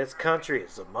there, it's country.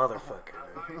 It's a motherfucker.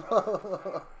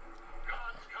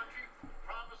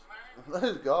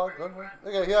 There's God, country.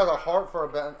 Look at, he has a heart for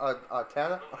a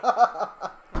Tana.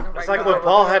 It's like when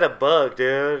Paul had a bug,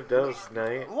 dude. That was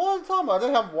nice. What are you talking about?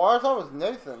 They have wires. That was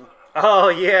Nathan. Oh,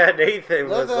 yeah, Nathan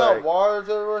was Nathan had wires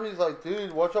everywhere. He's like,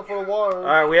 dude, watch out for the wires.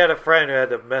 Alright, we had a friend who had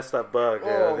to mess that bug, dude.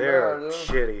 Oh, they were dude.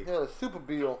 shitty. He had a super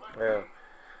beetle. Yeah.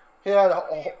 He had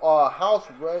a house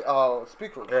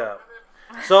speakers. Yeah.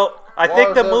 So, I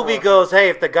think the movie goes, hey,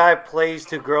 if the guy plays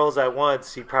two girls at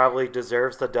once, he probably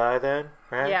deserves to die then,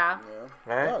 right? Yeah.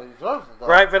 Right? Yeah, he deserves to die.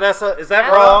 Right, Vanessa? Is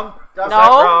that wrong? No, Is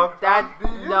that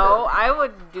wrong? No, I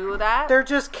would do that. They're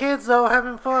just kids, though,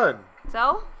 having fun.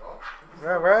 So?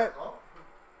 Yeah, right?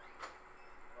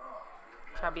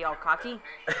 Try to be all cocky?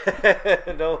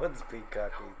 No one's being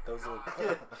cocky. Those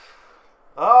are...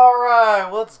 Alright,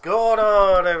 what's going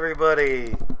on,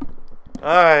 everybody?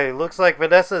 Alright, looks like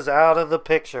Vanessa's out of the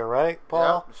picture, right,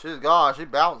 Paul? Yep, she's gone. She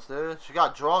bounced, dude. She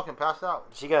got drunk and passed out.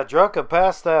 She got drunk and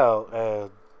passed out. And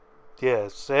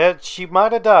yes, and she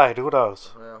might have died. Who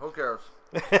knows? Yeah, who cares?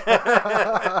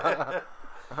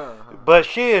 But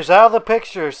she is out of the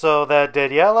picture, so that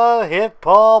Daniela hit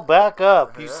Paul back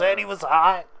up. He said he was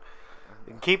hot.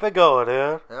 Keep it going,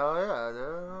 dude. Hell yeah,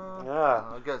 dude. Yeah.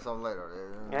 I'll get some later,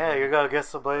 dude. Yeah, you're going to get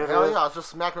some later? Hell yeah, I was just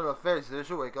smacking her in the face, dude.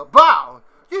 She'll wake up. BOW!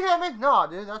 You hear me? No,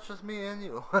 dude. That's just me and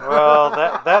you. Well,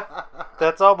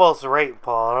 that's almost rape,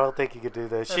 Paul. I don't think you could do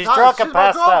that. She's drunk and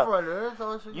passed out. Dude,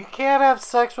 so you can't have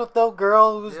sex with no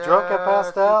girl who's drunk and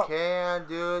passed out. You can,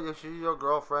 dude. If she's your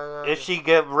girlfriend. If she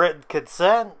get written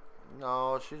consent?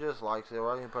 No, she just likes it.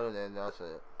 Why don't you put it in? That's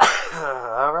it.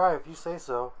 Alright, if you say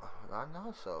so. I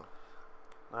know so.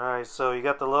 Alright, so you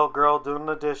got the little girl doing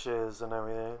the dishes and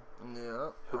everything.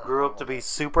 Yeah. Who grew up to be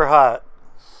super hot.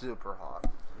 Super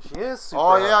hot. She is super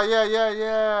hot. Oh,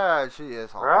 yeah. She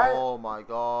is hot. Right? Oh, my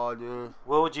God, dude.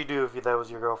 What would you do if that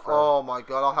was your girlfriend? Oh, my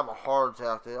God. I'll have a heart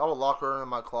attack, dude. I'll lock her in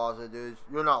my closet, dude.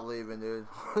 You're not leaving, dude.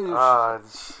 Yeah.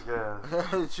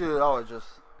 Dude, I would just...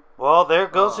 Well, there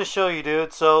goes to show you,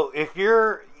 dude. So, if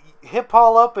you're... Hit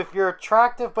Paul up if you're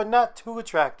attractive, but not too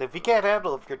attractive. He can't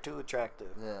handle if you're too attractive.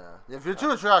 Yeah. If you're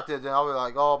too attractive, then I'll be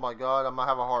like, oh, my God, I'm going to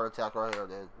have a heart attack right here,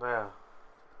 dude. Yeah.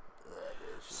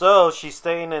 So, she's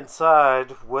staying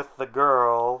inside with the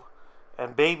girl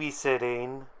and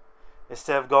babysitting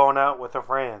instead of going out with her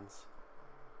friends.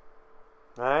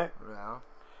 Right? Yeah.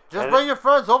 Just bring your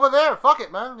friends over there. Fuck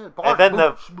it, man. And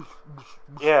then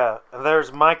yeah, and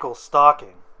there's Michael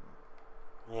stalking.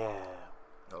 Yeah.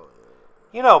 Oh,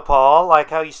 yeah. You know, Paul, like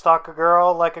how you stalk a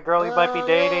girl, like a girl you might be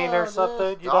dating or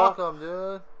something, dude. you know? Stalk them,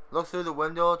 dude. Look through the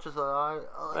window, just like,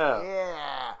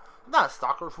 yeah. I'm not a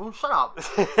stalker, fool. Shut up.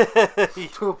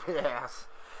 Stupid ass.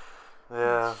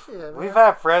 Yeah. Shit, we've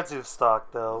had friends who've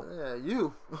stalked, though. Yeah,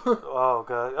 you. Oh,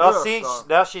 God. Oh, see,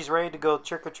 now she's ready to go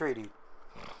trick-or-treating.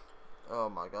 Oh,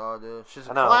 my God, dude. She's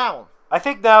a clown. I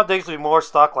think nowadays we more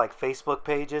stalk, like, Facebook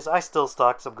pages. I still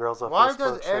stalk some girls on Facebook. Why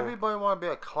does everybody want to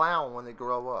be a clown when they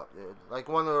grow up, dude? Like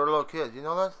when they were little kids. You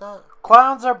know that's that?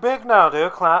 Clowns are big now,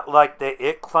 dude. Like, the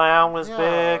It Clown was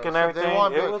big and everything. They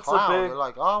want to be it a was clown. a big... They're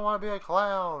like, oh, I want to be a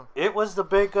clown. It was the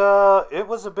big, it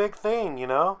was a big thing, you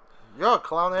know? You're a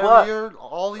clown every year,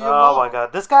 all year Oh, long. my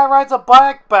God. This guy rides a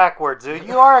bike backwards, dude.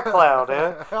 You are a clown,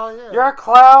 dude. Hell yeah. You're a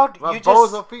clown.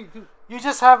 You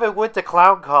just haven't went to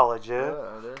clown college, dude.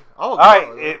 Yeah, dude. All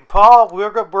right, Paul,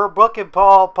 we're booking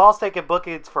Paul. Paul's taking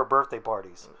bookings for birthday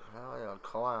parties. Hell yeah,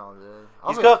 clown, dude.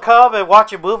 He's going to come and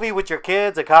watch a movie with your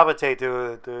kids and commentate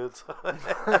to it, dude.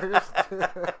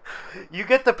 You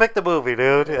get to pick the movie,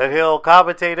 dude, and he'll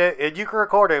commentate it, and you can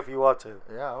record it if you want to.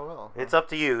 Yeah, I will. It's up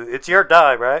to you. It's your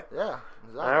dime, right? Yeah,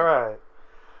 exactly. All right.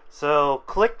 So,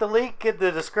 click the link in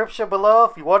the description below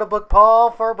if you want to book Paul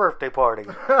for a birthday party.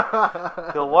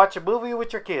 He'll watch a movie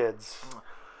with your kids.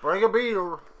 Bring a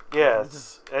beer.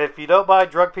 Yes. If you don't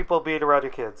mind drunk people being around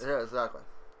your kids. Yeah, exactly.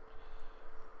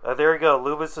 There you go.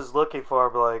 Loomis is looking for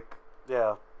him, like,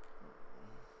 yeah.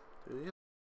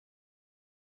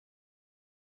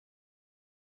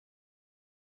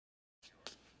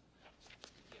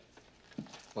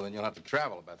 Well, then you'll have to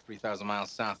travel about 3,000 miles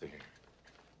south of here.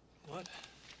 What?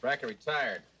 Bracker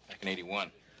retired back in '81.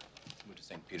 Moved to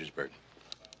St. Petersburg.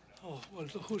 Oh, well,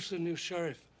 who's the new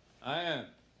sheriff? I am.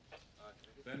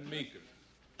 Ben Meeker.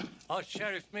 Oh,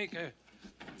 Sheriff Meeker.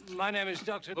 My name is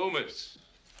Dr. Loomis.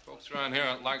 Folks around here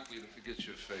aren't likely to forget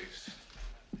your face.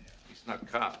 At least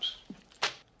not cops.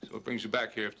 So it brings you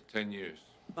back here after 10 years.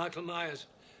 Michael Myers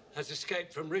has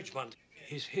escaped from Richmond.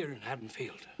 He's here in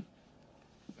Haddonfield.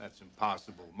 That's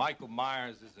impossible. Michael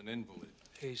Myers is an invalid.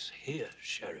 He's here,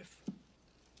 Sheriff.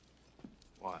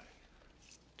 Why?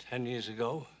 10 years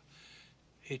ago,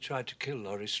 he tried to kill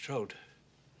Laurie Strode.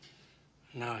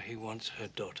 Now he wants her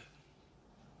daughter.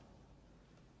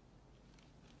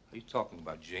 Are you talking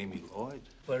about Jamie Lloyd?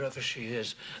 Wherever she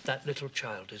is, that little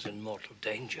child is in mortal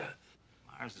danger.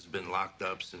 Myers has been locked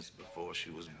up since before she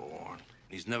was born.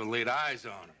 He's never laid eyes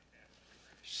on her.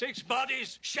 6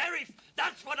 bodies, Sheriff!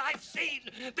 That's what I've seen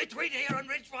between here and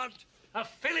Richmond. A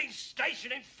filling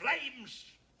station in flames.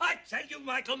 I tell you,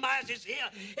 Michael Myers is here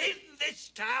in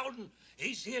this town.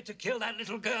 He's here to kill that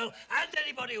little girl and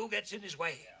anybody who gets in his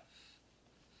way.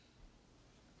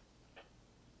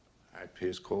 All right,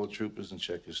 Pierce, call the troopers and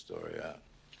check your story out.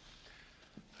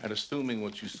 And assuming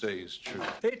what you say is true.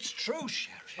 It's true,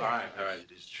 Sheriff. All right,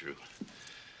 it is true.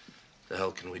 The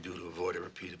hell can we do to avoid a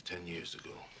repeat of 10 years ago?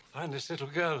 Find this little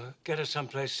girl, get her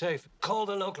someplace safe. Call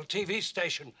the local TV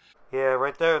station. Yeah,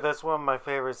 right there, that's one of my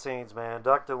favorite scenes, man.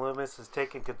 Dr. Loomis is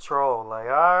taking control. Like,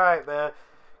 all right, man.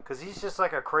 Because he's just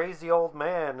like a crazy old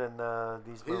man in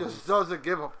these movies. He just doesn't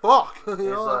give a fuck. He's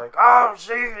like, oh,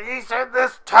 he's in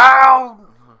this town.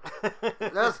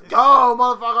 Let's go,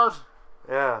 motherfuckers.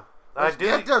 Yeah. Let's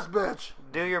get this bitch.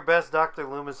 Do your best Dr.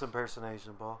 Loomis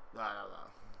impersonation, Paul. No.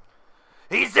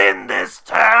 He's in this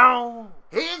town.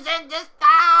 He's in this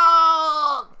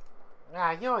town.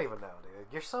 Nah, you don't even know, dude.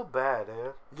 You're so bad,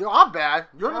 dude. I'm bad.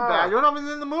 You're not bad. You're not even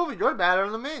in the movie. You're better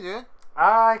than me, dude.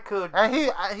 I could. And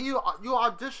you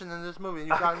auditioned in this movie and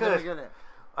you got never get it.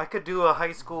 I could do a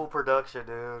high school production,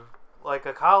 dude. Like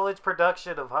a college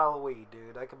production of Halloween,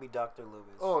 dude. I could be Dr.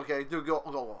 Loomis. Oh, okay, dude,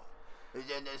 go. He's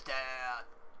in this town.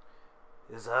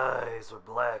 His eyes were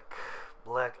black.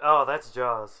 Oh, that's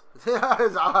Jaws. His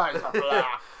eyes are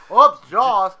black. Oops,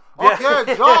 Jaws.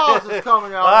 Okay, Jaws is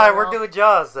coming out. Alright, we're doing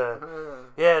Jaws then.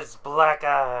 Yeah, it's black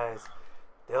eyes.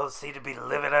 They don't seem to be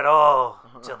living at all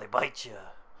until they bite you.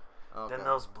 Okay. Then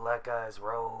those black eyes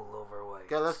roll over waves.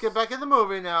 Okay, let's get back in the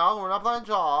movie now. We're not playing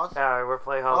Jaws. Alright, we're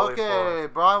playing Halloween 4.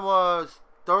 Okay, Brian was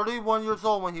 31 years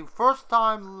old when he first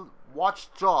time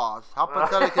watched Jaws. How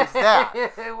pathetic is that?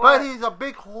 But he's a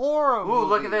big horror movie. Ooh,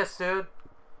 look at this, dude.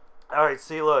 Alright,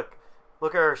 see, look.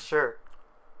 Look at her shirt.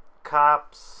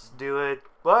 Cops do it.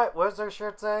 What? What does her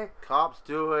shirt say? Cops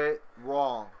do it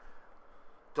wrong.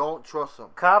 Don't trust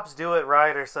them. Cops do it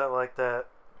right or something like that.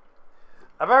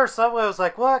 I remember someone was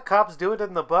like, what? Cops do it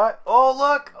in the butt? Oh,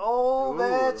 look. Oh,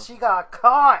 man, she got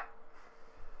caught.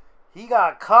 He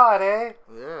got caught, eh?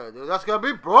 Yeah, dude. That's going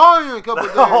to be Brian in a couple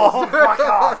days. Oh, fuck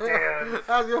off, dude.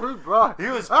 That's going to be Brian. He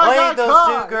was playing those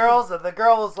two girls, and the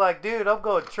girl was like, dude, I'm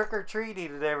going trick-or-treating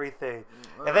and everything.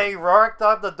 And then he rocked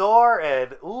on the door,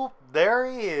 and oop,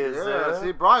 there he is. Yeah,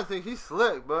 see, Brian thinks he's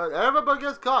slick, but everybody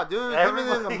gets caught, dude. Even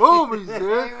in the movies,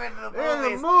 dude. In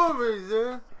the movies,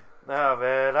 dude. No,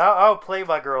 man. I'll play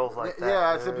my girls like that.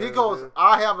 Yeah, so he goes,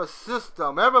 I have a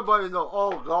system. Everybody knows,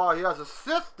 oh, God, he has a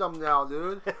system now,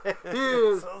 dude.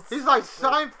 He's like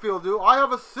Seinfeld, dude. I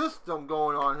have a system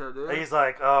going on here, dude. He's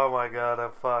like, oh, my God,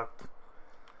 I'm fucked.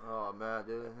 Oh, man,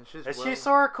 dude. Is she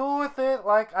sort of cool with it?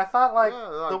 Like, I thought, like,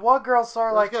 the one girl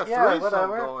sort of like, yeah,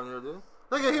 whatever. Going here, dude.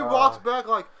 Look at he walks back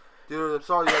like, dude, I'm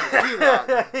sorry you had to see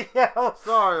that. Yeah.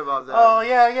 Sorry about that. Oh,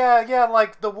 yeah.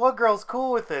 Like, the one girl's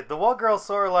cool with it. The one girl's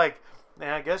sort of like,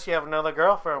 man, I guess you have another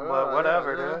girlfriend, but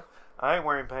whatever, dude. I ain't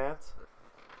wearing pants.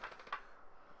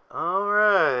 All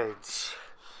right.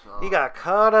 He got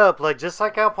caught up, like just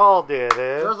like how Paul did,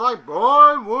 eh? Just like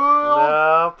Brian will.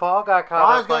 No, Paul got caught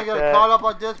up like that. Brian's gonna get caught up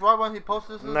like this right when he posts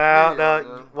this.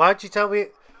 No. Why don't you tell me?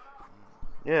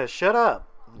 Yeah, shut up.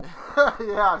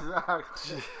 Yeah,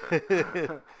 exactly.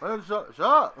 Shut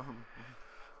up.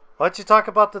 Why don't you talk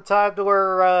about the time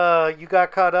where you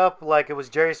got caught up like it was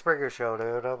Jerry Springer show,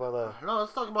 dude? How about that? No,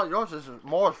 let's talk about yours. It's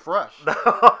more fresh. No,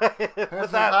 this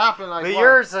happened like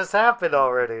yours has happened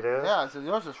already, dude. Yeah, so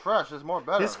yours is fresh. It's more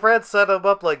better. His friend set him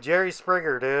up like Jerry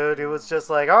Springer, dude. He was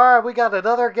just like, all right, we got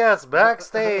another guest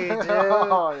backstage, dude.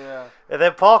 Oh, yeah. And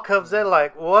then Paul comes in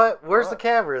like, what? Where's the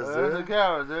cameras, dude? Where's the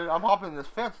cameras, dude? I'm hopping this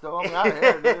fence, though. I'm out of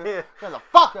here, dude. Get the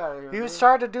fuck out of here, He was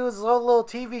trying to do his own little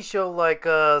TV show like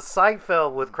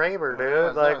Seinfeld with Kramer,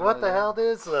 dude. Yeah, like, what the hell,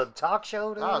 dude? It's a talk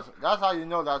show, dude? That's how you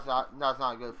know that's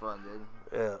not good for him, dude.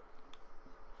 Yeah.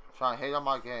 Trying to hate on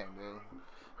my game, dude.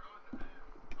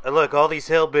 And look, all these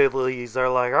hillbillies are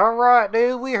like, all right,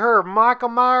 dude, we heard Michael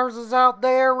Myers is out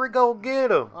there. We're going to get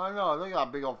him. I know. Look at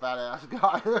that big old fat ass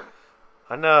guy.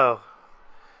 I know.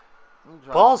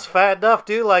 Paul's fat enough,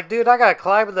 dude. Like, dude, I got to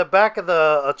climb in the back of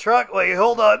a truck. Wait,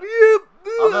 hold on.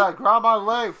 I'm like, grab my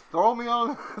leg. Throw me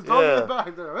on. Throw me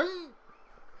back there. I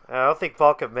don't think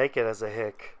Paul can make it as a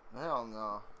hick. Hell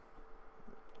no.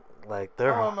 Like,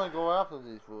 they're... I'm going to go after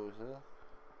these fools, dude.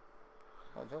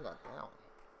 I'll turn that down.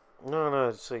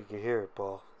 No, so you can hear it,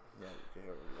 Paul. Yeah, you can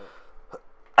hear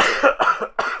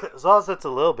it. As long as it's a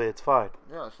little bit, it's fine.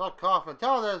 Yeah, stop coughing.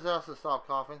 Tell his ass to stop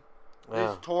coughing. Yeah.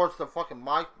 He's towards the fucking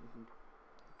mic.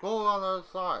 Go on the other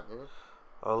side, dude.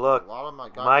 Oh, look.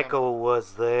 Michael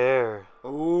was there. Ooh.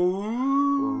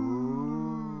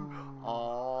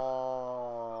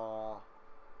 Oh.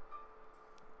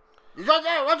 He's right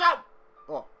there. Watch out.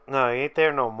 Oh. No, he ain't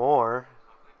there no more.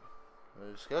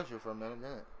 It scared you for a minute,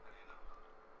 didn't it?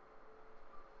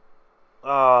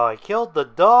 Oh, he killed the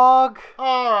dog.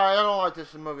 Alright, I don't like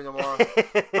this movie no more.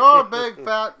 Throw a big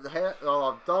fat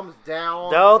thumbs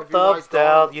down. No thumbs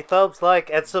down. You thumbs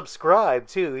like and subscribe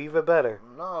too, even better.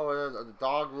 No,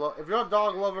 if you're a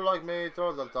dog lover like me,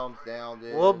 throw the thumbs down,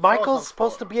 dude. Well, Michael's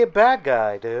supposed to be a bad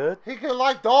guy, dude. He could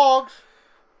like dogs.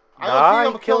 I don't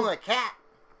see him killing a cat.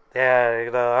 Yeah,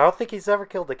 no, I don't think he's ever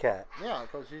killed a cat. Yeah,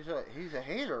 because he's a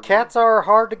hater. Cats are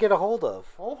hard to get a hold of.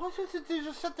 Oh, why should you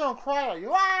just sit there and cry at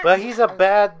you? But he's a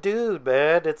bad dude,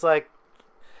 man. It's like,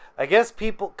 I guess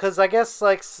people, because I guess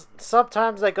like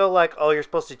sometimes they go like, oh, you're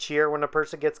supposed to cheer when a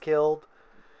person gets killed.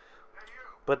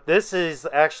 But this is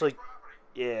actually,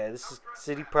 yeah, this is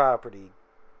city property.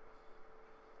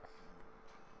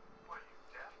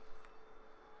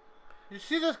 You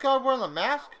see this guy wearing a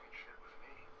mask?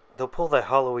 They'll pull that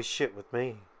Halloween shit with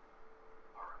me.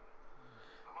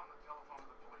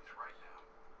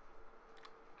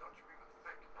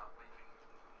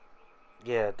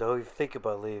 Yeah, don't even think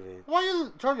about leaving. Why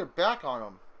you turn your back on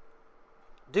him?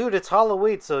 Dude, it's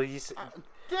Halloween, so you...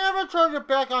 Never turn your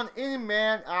back on any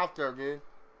man out there, dude.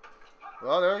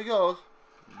 Well, there he goes.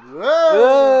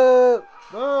 Whoa!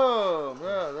 Boom!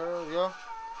 Yeah, there we go.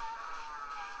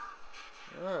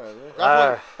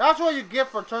 Yeah, that's what you get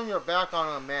for turning your back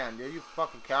on a man, dude. You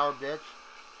fucking coward bitch.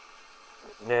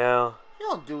 Yeah. You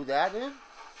don't do that, dude.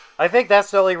 I think that's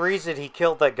the only reason he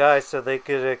killed that guy, so they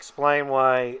could explain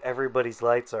why everybody's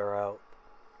lights are out.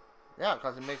 Yeah,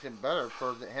 because it makes it better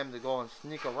for him to go and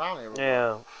sneak around everywhere.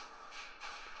 Yeah.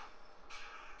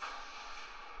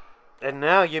 And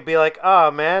now you'd be like, oh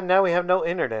man, now we have no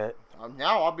internet.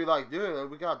 Now I'll be like,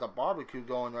 dude, we got the barbecue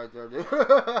going right there, dude.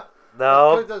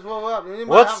 No.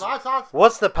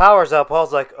 Once the power's out,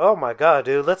 Paul's like, oh my god,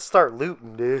 dude, let's start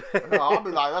looting, dude. No, I'll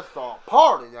be like, let's start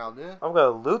party now, dude. I'm gonna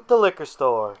loot the liquor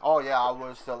store. Oh yeah, I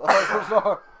would still the liquor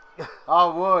store. I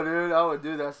would, dude. I would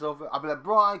do that so fast. I'd be like,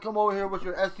 Brian, come over here with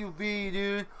your SUV,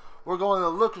 dude. We're going to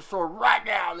the liquor store right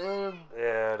now, dude.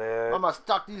 Yeah, dude. I'm gonna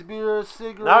stock these beers,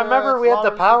 cigarettes. Now I remember we had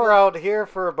the power out here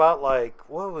for about like,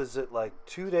 what was it, like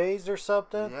 2 days or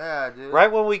something? Yeah, dude.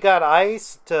 Right when we got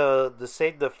ice to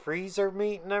save the freezer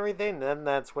meat and everything, then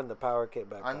that's when the power came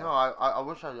back. I know. I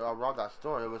wish I robbed that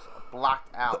store. It was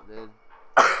blacked out, dude.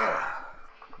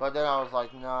 But then I was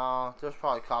like, no, there's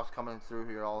probably cops coming through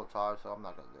here all the time, so I'm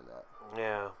not gonna do that.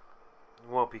 Yeah, it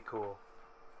won't be cool.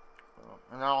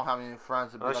 And I don't have any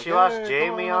friends to be like, she lost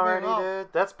Jamie already,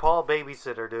 dude? That's Paul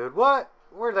babysitter, dude. What?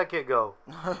 Where'd that kid go?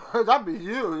 That'd be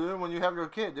you, dude, when you have your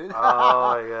kid, dude. Oh,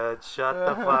 my God. Shut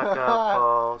the fuck up,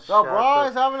 Paul. So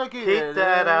Brian's having a kid. Keep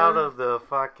that out of the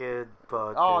fucking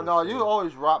podcast. Oh, no, you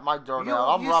always rot my dirt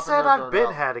out. You said I've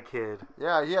been had a kid.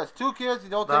 Yeah, he has 2 kids he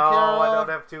don't take care of. No, I don't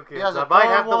have 2 kids. He has I might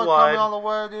have the one. Coming on the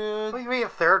way, dude. What do you mean a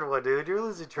third one, dude? You're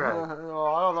losing track. No,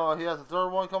 I don't know. He has a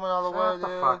 3rd one coming on the way, dude. Shut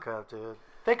the fuck up, dude.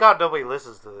 Thank God nobody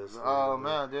listens to this. Oh,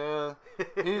 man, dude.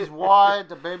 He's white.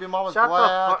 The baby mama's Shut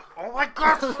black. The oh, my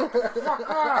God. Shut the fuck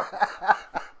up.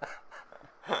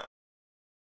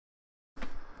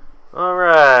 All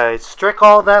right. Strike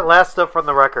all that last stuff from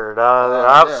the record.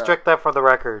 I'll strike that from the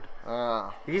record.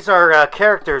 These are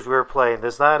characters we were playing.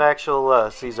 This is not actual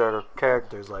us. These are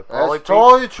characters. Like That's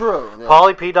totally true. Yeah.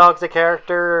 Paulie P. Dog's a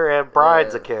character, and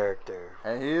Brian's a character.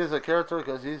 And he is a character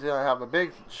because he's going to have a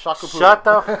big shaka. Shut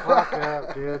the fuck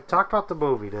up, dude. Talk about the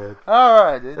movie, dude.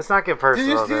 Alright, dude. Let's not get personal.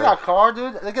 Did you see that car,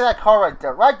 dude? Look at that car right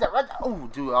there. Right there. Right there. Oh,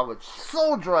 dude, I would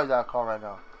so drive that car right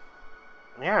now.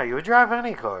 Yeah, you would drive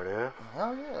any car, dude.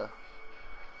 Hell yeah.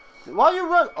 Why you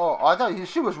run? Oh, I thought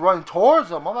she was running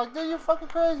towards him. I'm like, dude, you're fucking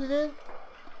crazy, dude.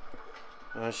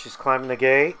 She's climbing the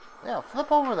gate. Yeah,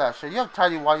 flip over that shit. You have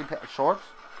tidy whitey shorts.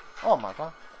 Oh my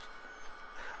god.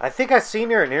 I think I've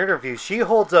seen her in interviews. She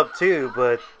holds up too,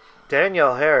 but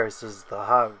Danielle Harris is the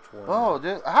hot one. Oh,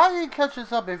 dude. How do you catch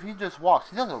this up if he just walks?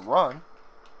 He doesn't run.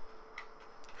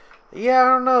 Yeah, I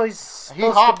don't know. He's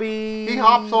supposed to be... He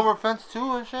hops over a fence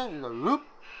too and shit. He's like, loop.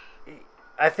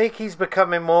 I think he's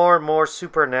becoming more and more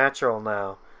supernatural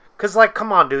now. Because, like,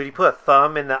 come on, dude. He put a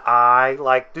thumb in the eye.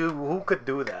 Like, dude, who could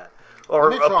do that?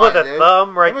 Or put a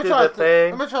thumb right through the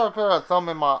thing. Let me try to put a thumb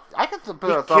in my... I can put a thumb in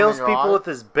your eye. He kills people with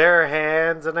his bare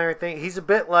hands and everything. He's a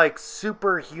bit, like,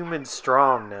 superhuman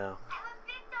strong now.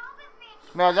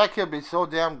 Man, that kid be so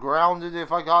damn grounded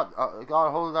if I got a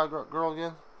hold of that girl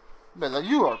again. Man, like,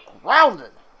 you are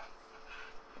grounded.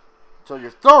 So you're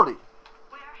 30. Where have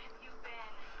you been?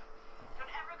 Don't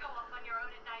ever go off on your own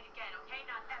at night again, okay?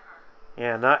 Not ever.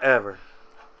 Yeah, not ever.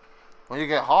 When you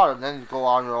get hotter, then you go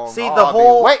on your own. See, the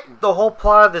whole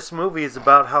plot of this movie is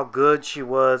about how good she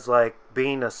was, like,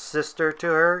 being a sister to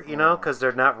her, you know, because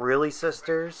they're not really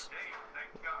sisters.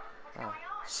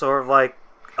 Sort of like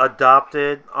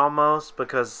adopted, almost,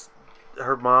 because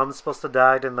her mom's supposed to have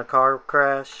died in the car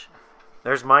crash.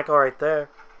 There's Michael right there.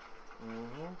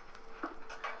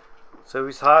 So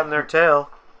he's hot in their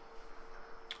tail.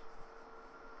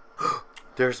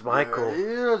 There's Michael. There he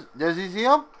is. Does he see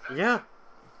him? Yeah.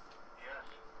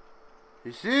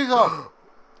 He sees him.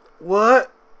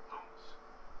 What?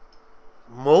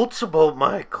 Multiple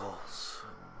Michaels.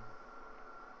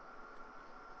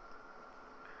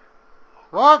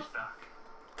 What?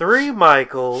 3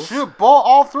 Michaels. Shoot,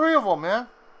 all 3 of them, man.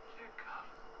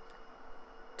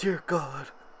 Dear God.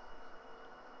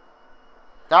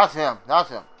 That's him. That's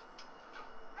him.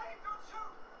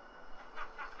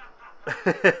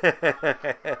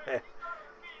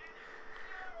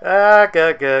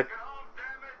 Good.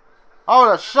 I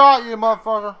would have shot you,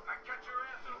 motherfucker.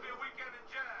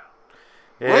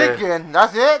 Yeah. Weekend?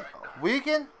 That's it?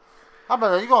 Weekend? How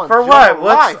about you going for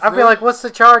what? I'd be like, what's the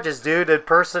charges, dude?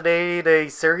 Impersonate a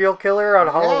serial killer on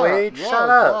Halloween? Yeah, Shut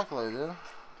up. Exactly, dude.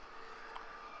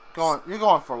 You're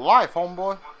going for life,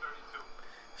 homeboy.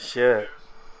 Shit.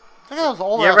 Look at those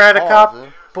old you ever had a cop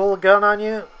pull a gun on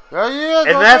you? There he is.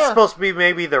 And that's supposed to be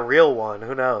maybe the real one.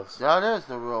 Who knows? That is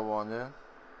the real one, dude.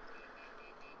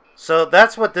 So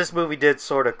that's what this movie did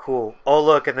sort of cool. Oh,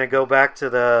 look, and they go back to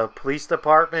the police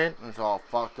department. It's all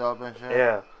fucked up and shit.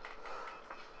 Yeah.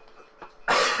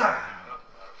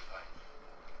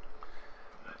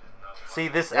 See,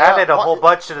 this added a whole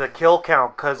bunch to the kill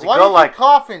count because you go like... Why are you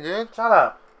coughing, dude? Shut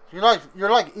up. You're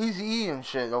like Easy-E and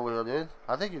shit over here, dude.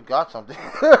 I think you got something.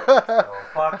 Oh,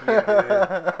 fuck you,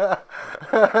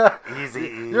 dude.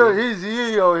 Easy-E. You're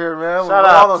Easy-E over here, man. Shut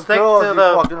with up. All those girls you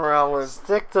fucking around with.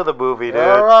 Stick to the movie, dude.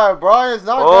 All right, Brian's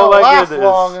not gonna last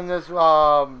long in this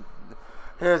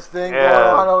his thing going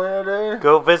on over here, dude.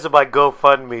 Go visit my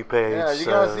GoFundMe page. Yeah, you're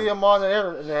gonna see him on the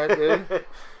internet, dude.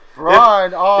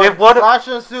 Brian on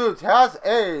Fashion Suits has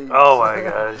AIDS. Oh my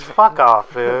gosh. Fuck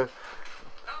off, dude.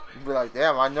 You'd be like,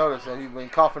 damn, I noticed that you've been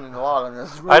coughing in a lot on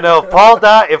this. I know. If Paul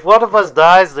if one of us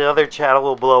dies, the other channel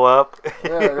will blow up.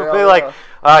 It'll be like,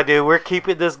 dude, we're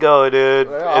keeping this going, dude.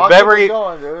 Yeah,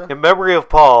 in memory of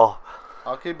Paul.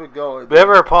 I'll keep it going.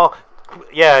 Memory of Paul.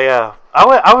 Yeah.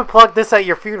 I would plug this at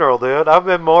your funeral, dude. I'd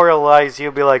memorialize you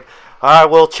and be like, all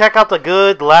right, well, check out the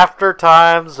good laughter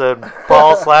times and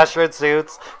Paul /Red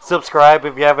Suits. Subscribe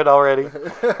if you haven't already.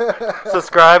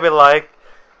 Subscribe and like.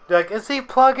 Like, is he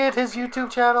plugging his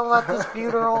YouTube channel at this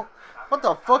funeral? What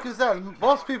the fuck is that?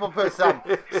 Most people put some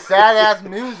sad-ass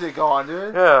music on,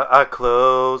 dude. Yeah, I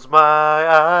close my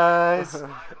eyes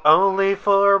only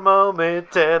for a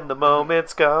moment, and the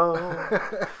moment's gone.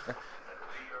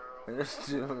 You're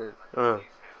stupid.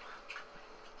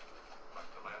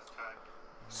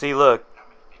 See, look.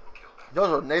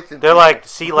 Those are Nathan. They're like,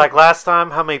 see, like last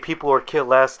time, how many people were killed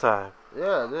last time?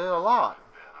 Yeah, they're a lot.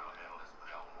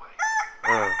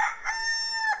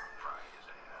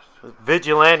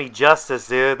 Vigilante justice,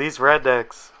 dude. These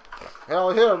rednecks.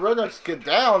 Hell yeah, rednecks get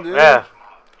down, dude. Yeah.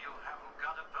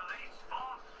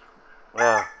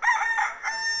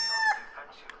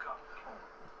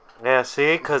 Yeah,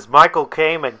 see? Because Michael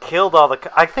came and killed all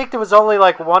the... I think there was only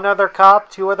like one other cop,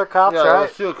 2 other cops, right? Yeah, there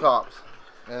was 2 cops.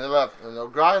 And they left. And the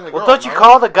guy and the girl. Well, don't you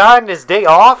call the guy on his day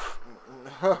off?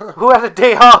 Who had a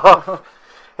day off?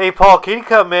 Hey, Paul, can you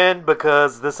come in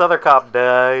because this other cop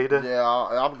died? Yeah,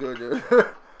 I'm good, dude.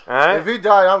 Alright? If he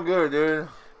died, I'm good, dude.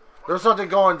 There's something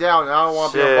going down, and I don't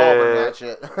want to be involved in that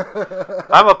shit.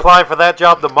 I'm applying for that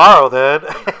job tomorrow, then.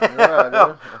 Yeah,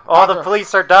 dude. All the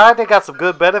police are dying. They got some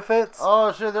good benefits.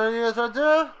 Oh, shit, there he is right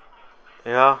there.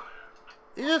 Yeah.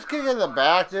 You just kick in the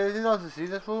back, dude. You don't see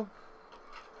this fool.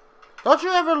 Don't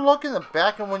you ever look in the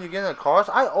back when you get in the cars?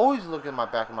 I always look in my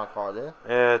back of my car, dude.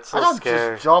 Yeah, it's so I don't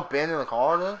scary. just jump in the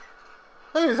car, dude.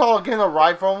 They just all getting a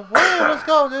ride from him. Well, let's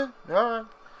go, dude. All right.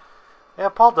 Yeah,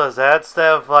 Paul does that.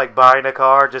 Instead of like buying a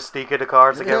car, just sneak into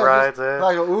cars to get rides.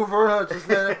 Like an Uber. Just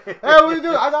hey, what are you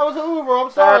doing? I thought it was an Uber.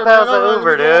 I'm sorry. That was an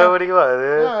Uber, dude. What do you want,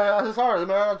 dude? Yeah, I'm sorry,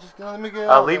 man. Just let me get.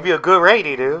 I'll leave you a good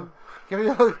rating, dude. I'll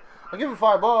give you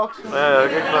 $5. Yeah, I'll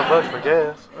give you $5 for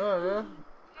gas. Yeah.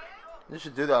 You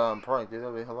should do that on a prank, dude.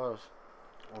 That'd be hilarious.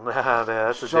 Nah,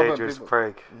 that's a dangerous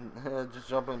prank. Yeah, just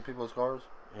jump in people's cars.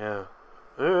 Yeah.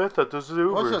 I thought this was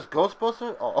Uber. What's this,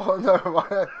 Ghostbuster? Oh, never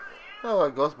mind. Oh,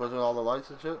 like Ghostbuster and all the lights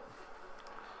and shit.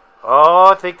 Oh,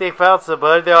 I think they found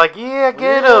somebody. They're like, yeah,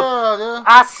 get him. Yeah.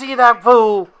 I see that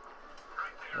fool.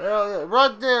 Yeah,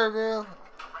 right there, dude.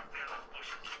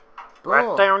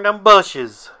 Right there in them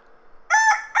bushes.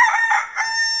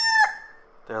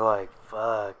 They're like,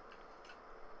 fuck.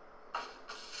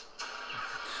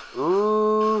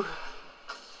 Ooh.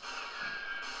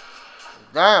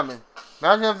 Damn it.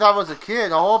 Imagine if that was a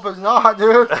kid. I hope it's not,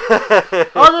 dude.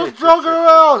 I'm just joking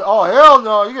around. Oh, hell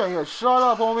no. You're going to get shut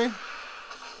up, homie.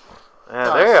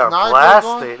 Yeah, they are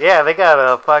blasted. Yeah, they got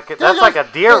a fucking... That's like a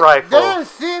deer rifle. They didn't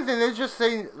see anything. They just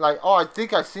saying, like, oh, I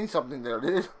think I seen something there,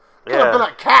 dude. Could Yeah. have been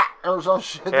a cat or some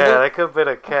shit, dude. Yeah, they could have been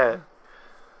a cat.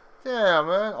 Yeah,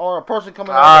 man. Or a person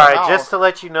coming out All of the right, house. just to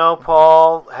let you know,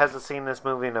 Paul hasn't seen this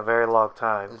movie in a very long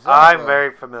time. Exactly. I'm very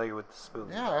familiar with this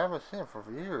movie. Yeah, I haven't seen it for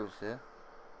years, dude.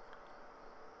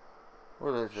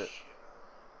 What is it?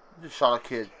 You just shot a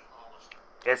kid.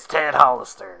 It's Ted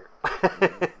Hollister.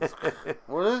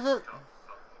 What is it?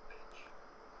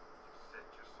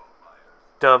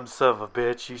 Dumb son of a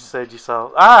bitch. You said you saw...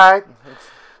 Alright.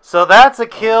 So that's a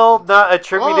kill not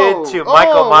attributed to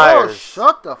Michael Myers. Oh,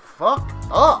 shut the fuck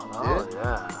up, dude.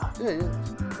 Oh,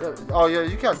 yeah. Oh, yeah,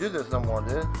 you can't do this no more,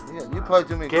 dude. You play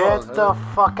too many Get girls, the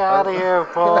fuck out of here,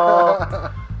 Paul.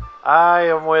 I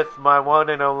am with my one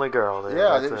and only girl. Dude.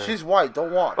 Yeah, dude, she's white.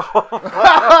 Don't watch.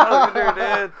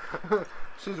 Dude.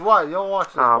 She's white. You don't watch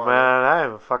this Oh, one, man. I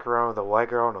haven't fucked around with a white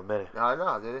girl in a minute. Yeah, I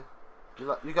know, dude.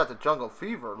 You got the jungle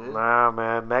fever, dude. Nah,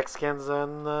 man. Mexicans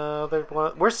and other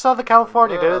one. We're Southern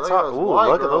California, dude. It's hot. Ooh,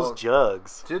 look at those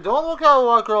jugs. Dude, don't look at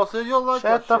white girls, dude. You'll like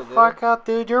Shut that the shit, fuck up,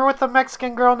 dude. You're with a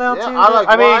Mexican girl now, yeah, too? I like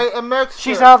white and Mexican.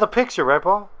 She's out of the picture, right,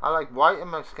 Paul? I like white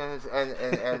and Mexicans,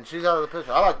 and she's out of the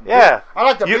picture. I like yeah. I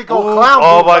like the big old clown.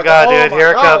 Oh, my God, dude.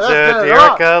 Here it comes, dude. Here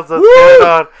it comes. Let's get it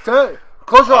on.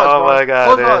 Close your eyes, oh, my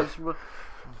God, dude.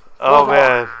 Oh,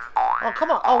 man. Oh,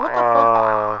 come on. Oh, what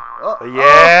the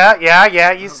fuck?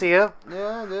 Yeah, you see him.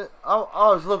 Yeah, dude. I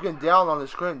was looking down on the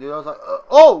screen, dude. I was like,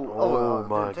 oh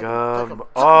my dude, God.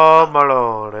 Oh, my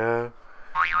Lord, dude.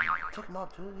 Took him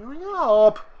up, dude. Hurry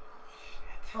up.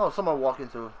 Oh, someone walking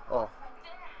through. Oh.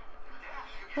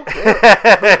 Who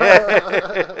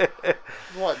cares?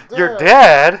 What, Your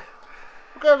dad?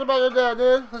 Who cares about your dad,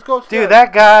 dude? Let's go. Dude,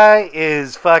 that guy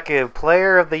is fucking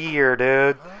player of the year,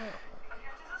 dude.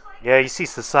 Yeah, you see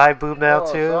the side boob now,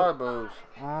 too? Side boobs.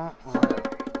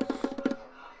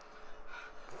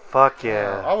 Fuck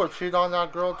yeah. I would cheat on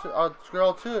that girl, too,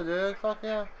 dude. Fuck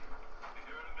yeah.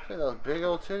 See those big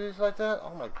old titties like that?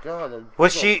 Oh, my God.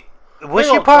 Was she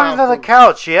part of the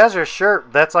couch? She has her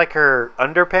shirt. That's like her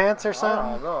underpants or something?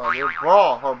 I don't know, dude.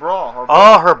 Her bra.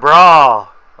 Oh, her bra.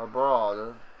 Her bra,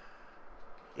 dude.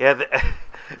 Yeah,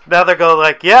 now they're going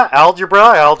like, yeah, algebra.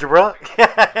 Oh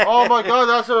my God,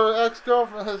 that's her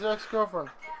ex-girlfriend, his ex-girlfriend.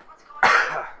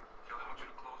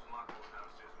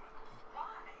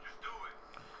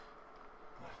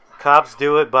 Cops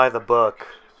do it by the book,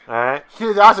 alright?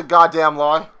 See, that's a goddamn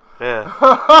lie. Yeah.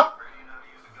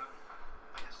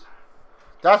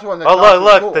 That's when the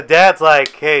look, cool. The dad's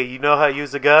like, hey, you know how to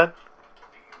use a gun?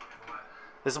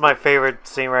 This is my favorite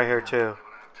scene right here, too.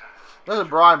 This is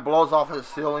Brian blows off his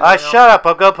ceiling. Shut up.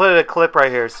 I'm going to put a clip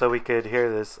right here so we could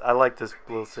hear this. I like this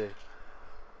little scene.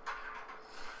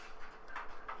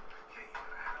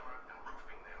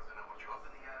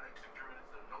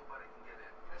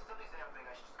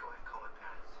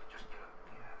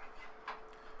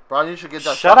 Brian, you should get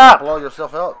that shut up. And blow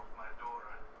yourself out.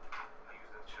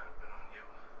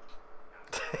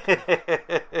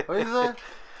 What is that?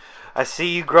 I see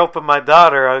you groping my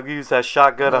daughter. I'll use that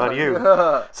shotgun on you.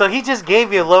 So he just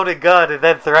gave you a loaded gun and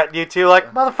then threatened you too.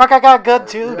 Like, motherfucker, I got a gun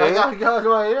too, dude. I got a gun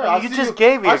right here. You just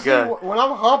gave me a gun. When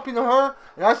I'm humping her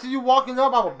and I see you walking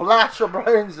up, I'm going to blast your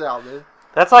brains out, dude.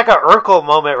 That's like a Urkel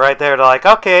moment right there. They're like,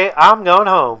 okay, I'm going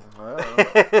home. I'm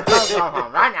going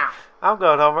home right now. I'm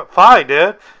going home. Fine,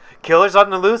 dude. Killer's on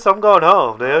the loose. I'm going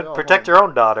home, dude. Protect your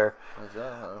own daughter.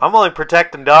 Exactly. I'm only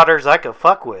protecting daughters I can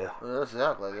fuck with.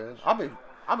 Exactly, dude. I'll be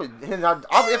hitting that.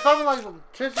 If I'm like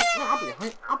Tristan,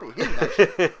 I'll be hitting that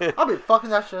shit. I'll be fucking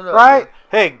that shit up. Right? Dude.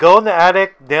 Hey, go in the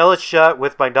attic, nail it shut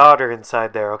with my daughter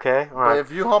inside there, okay? All right. But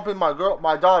if you humping my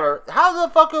daughter, how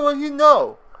the fuck will he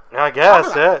know? I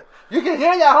guess, yeah. You can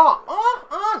hear that,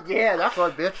 huh? Yeah, that's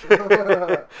right,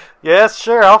 bitch. Yes,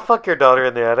 sure. I'll fuck your daughter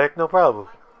in the attic. No problem.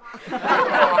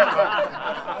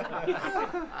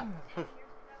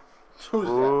 Who's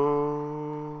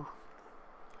Ooh.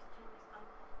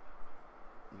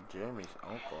 that? Jamie's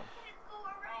uncle.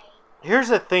 Here's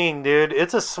the thing, dude.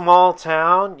 It's a small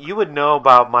town. You would know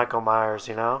about Michael Myers,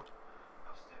 you know?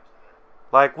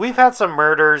 Like, we've had some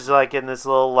murders, like, in this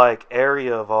little, like,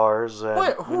 area of ours. And,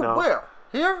 Wait, who, where?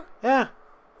 Here? Yeah.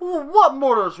 What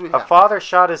murders we have? A father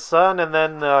shot his son and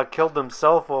then killed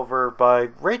himself over by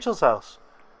Rachel's house.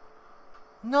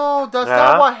 No, that's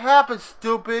not what happened,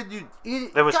 stupid. You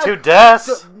idiot. There was 2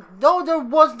 deaths. No, there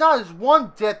was not. There's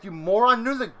 1 death, you moron. I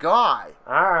knew the guy.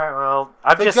 Alright, well,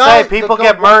 I'm just saying, people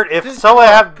get murdered. If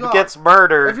someone gets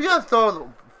murdered, if you're going to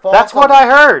throw that's what I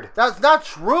heard. That's not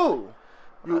true.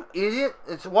 You idiot.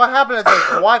 It's what happened is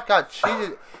his wife got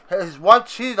cheated. His wife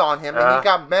cheated on him, and he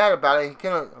got mad about it. He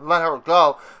couldn't let her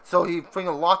go, so he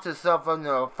freaking locked himself in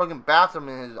the freaking bathroom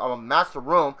in his master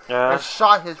room and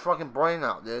shot his fucking brain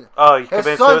out, dude. Oh, he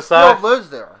committed suicide? His son still lives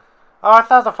there. Oh, I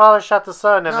thought the father shot the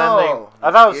son, and then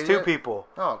I thought it was 2 people.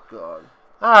 Oh, God.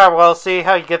 Alright, well, see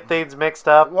how you get things mixed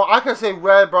up. Well, I could say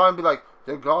red, Brian, and be like,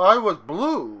 the guy was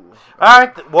blue.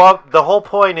 Alright, well, the whole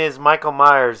point is Michael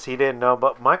Myers. He didn't know,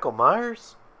 but Michael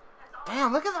Myers?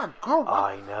 Damn, look at that girl.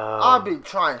 I know. I'll be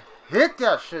trying to hit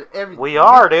that shit every We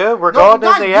are, dude. We're going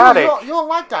in the attic. You don't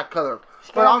like that color.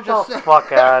 But I'm just saying.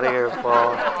 Fuck out of here,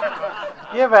 Paul.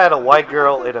 You haven't had a white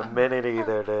girl in a minute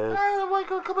either, dude. I had a white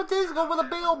girl a couple of days ago with a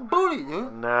big old booty,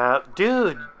 dude. Nah,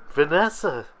 dude.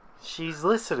 Vanessa. She's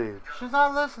listening. She's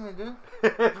not listening, dude.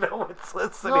 No one's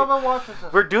listening. No one watches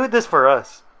this. We're doing this for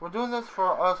us. We're doing this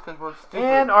for us because we're stupid.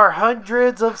 And our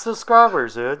hundreds of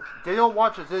subscribers, dude. They don't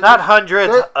watch us. Not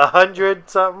hundreds, 100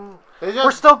 something. We're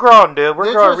still growing, dude.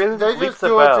 We're growing really They just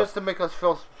do it just to make us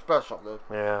feel special, dude.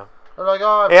 Yeah. They're like,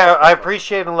 oh, yeah, I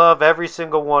appreciate and love every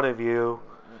single one of you.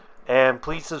 And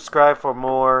please subscribe for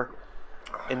more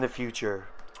in the future.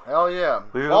 Hell yeah.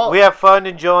 We have fun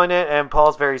enjoying it, and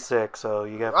Paul's very sick, so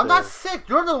you have I'm not sick.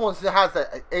 You're the ones that has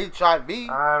the HIV.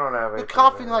 I don't have it. You're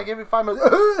coughing like every 5 minutes.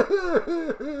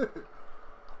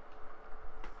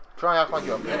 Try and act like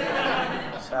you're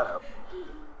okay. Shut up.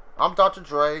 I'm Dr.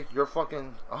 Dre. You're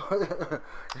fucking...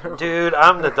 Dude,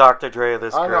 I'm the Dr. Dre of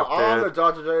this group, dude. I'm the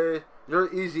Dr. Dre.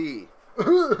 You're Easy.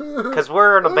 Because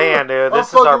we're in a band, dude. This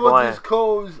is our blend.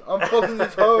 I'm fucking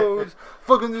these hoes.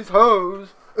 Fucking these hoes.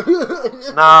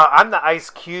 Nah, I'm the Ice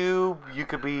Cube. You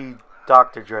could be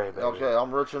Dr. Dre, baby. Okay,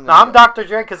 I'm Richard. Nah, I'm Dr.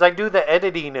 Dre because I do the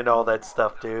editing and all that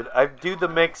stuff, dude. I do the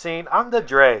mixing. I'm the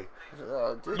Dre.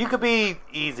 You could be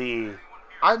Easy.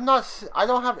 I'm not. I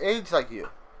don't have AIDS like you.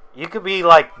 You could be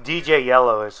like DJ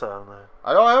Yellow or something.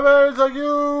 I don't have AIDS like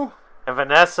you. And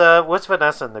Vanessa, what's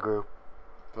Vanessa in the group?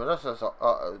 Vanessa's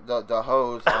the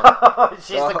hose.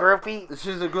 She's the groupie?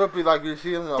 She's the groupie like you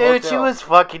see in the Dude, hotel. she was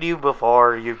fucking you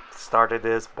before you started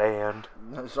this band.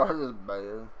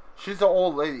 She's the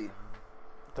old lady.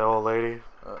 The old lady?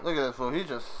 Look at this fool. He's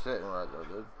just sitting right there,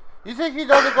 dude. You think he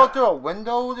doesn't go through a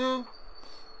window, dude?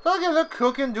 Look at them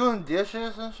cooking, doing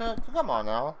dishes and shit. Come on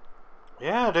now.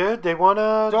 Yeah, dude. They want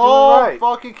to do Don't right.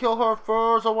 fucking kill her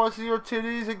first. I want to see her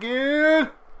titties again.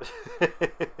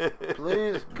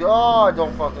 Please, God,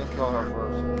 don't fucking kill her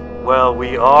first. Well,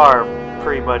 we are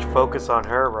pretty much focused on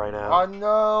her right now. I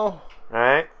know.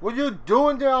 Right? What you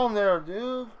doing down there,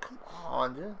 dude? Come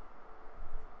on, dude.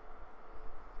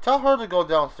 Tell her to go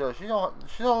downstairs. She don't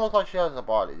look like she has a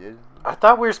body, dude. I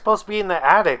thought we were supposed to be in the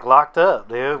attic, locked up,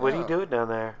 dude. What are you doing down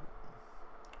there?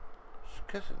 She's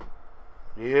kissing.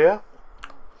 Yeah?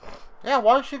 Yeah,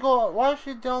 why is she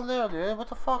down there, dude? What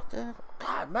the fuck, dude?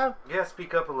 God, man. Yeah,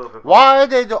 speak up a little bit more. Why are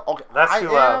they doing... Okay, That's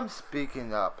too loud. I am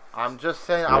speaking up. I'm just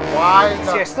saying, why...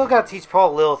 See, I still gotta teach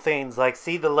Paul little things, like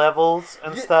see the levels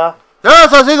and stuff.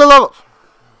 Yes, I see the levels!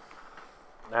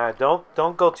 Alright,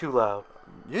 don't go too loud.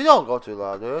 You don't go too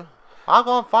loud, dude. I'm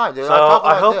going fine, dude. So,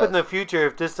 I hope in the future,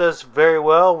 if this does very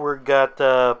well, we got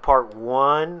part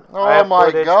 1. Oh, I have my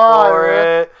footage God. for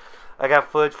it. I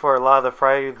got footage for a lot of the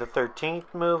Friday the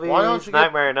 13th movies. Why don't you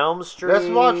Nightmare on Elm Street. Let's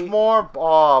watch more,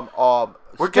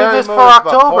 we're doing this for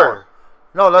October.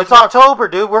 No, it's October,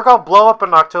 dude. We're gonna blow up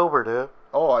in October, dude.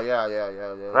 Oh yeah.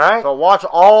 Right. So watch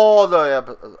all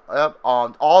the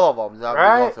on all of them. That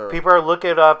Right. we go through. People are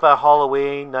looking up at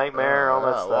Halloween, Nightmare, all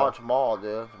that stuff. Watch them all,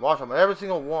 dude. Watch them every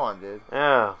single one, dude.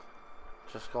 Yeah.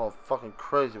 Just going fucking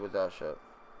crazy with that shit.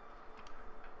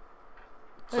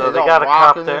 So they got a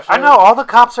cop there. I know, all the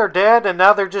cops are dead, and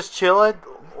now they're just chilling.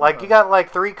 Like, you got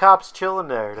like 3 cops chilling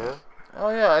there, dude. Oh,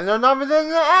 yeah, and they're not even in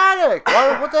the attic.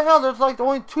 What the hell? There's like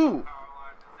only 2.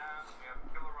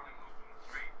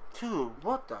 2?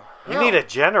 What the hell? You need a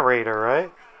generator,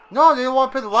 right? No, they didn't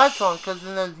want to put the lights on, because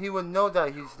then he would know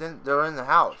that they're in the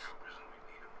house.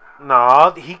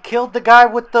 No, he killed the guy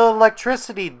with the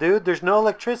electricity, dude. There's no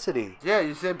electricity. Yeah,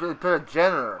 you said put a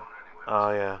generator.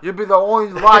 Oh, yeah. You'd be the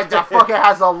only light that fucking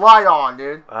has a light on,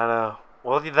 dude. I know.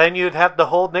 Well, then you'd have the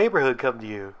whole neighborhood come to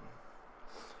you.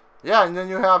 Yeah, and then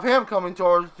you have him coming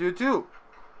towards you, too.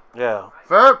 Yeah.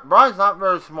 Brian's not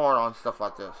very smart on stuff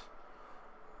like this.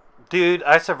 Dude,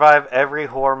 I survive every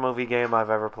horror movie game I've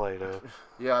ever played, dude.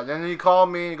 Yeah, then you call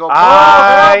me and you go,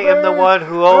 I am the one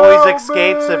who always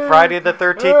escapes in Friday the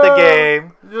 13th the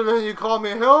game. And then you call me,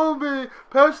 help me,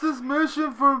 patch this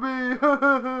mission for me.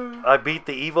 I beat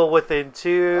the Evil Within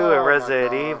 2 and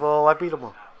Resident Evil. I beat them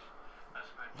all.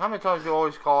 How many times you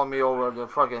always call me over to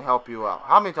fucking help you out?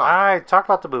 How many times? Alright, talk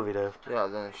about the movie, dude. Yeah,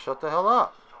 then shut the hell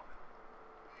up.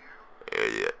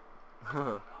 Idiot.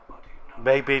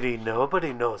 Maybe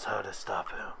nobody knows how to stop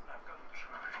him.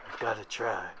 I've got to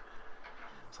try.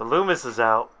 So Loomis is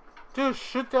out. Dude,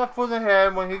 shoot that for the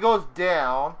head. When he goes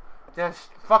down, then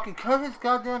fucking cut his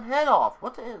goddamn head off.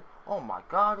 What the hell? Oh my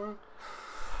god, dude.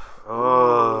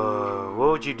 Oh, what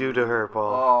would you do to her,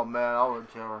 Paul? Oh man, I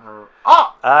would tear her.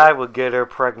 Oh! I would get her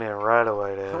pregnant right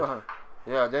away, dude.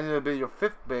 Yeah, then it'll be your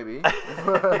 5th baby.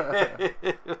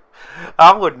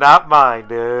 I would not mind,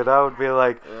 dude. I would be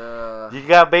like, you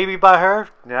got a baby by her?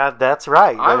 Yeah, that's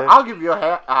right, dude. I'll give you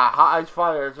a high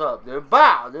fires up, dude.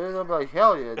 Bow, dude. I'll be like,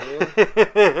 hell yeah, dude.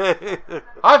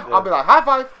 I'll be like, high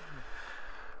five.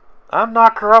 I'll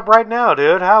knock her up right now,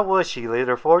 dude. How was she? In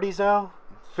her 40s now?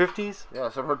 50s? Yeah,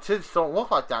 so her tits don't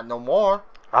look like that no more.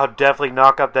 I'll definitely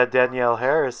knock up that Danielle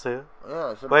Harris, dude.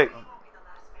 Yeah. So wait.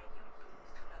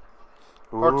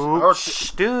 Ooh,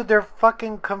 dude, they're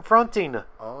fucking confronting.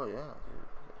 Oh, yeah.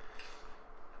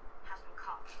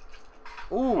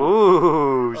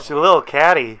 Ooh, she's a little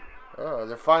catty. Yeah,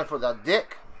 they're fighting for that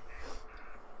dick.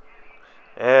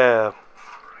 Yeah.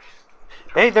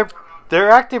 Hey,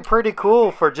 they're acting pretty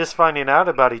cool for just finding out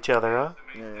about each other, huh?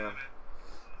 Yeah.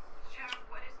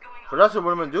 Producer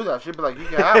wouldn't even do that. She'd be like, you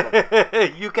can have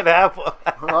them. You can have one.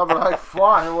 I'll be like,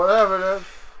 fine, whatever it is.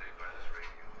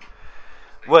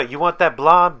 What, you want that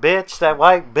blonde bitch, that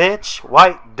white bitch,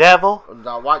 white devil?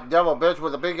 That white devil bitch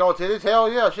with the big old titties?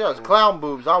 Hell yeah, she has clown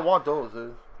boobs. I want those,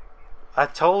 dude. I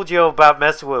told you about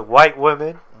messing with white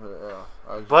women.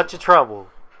 Yeah. Bunch of trouble.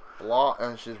 Blonde,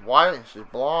 and she's white, and she's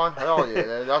blonde. Hell yeah,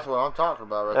 dude. That's what I'm talking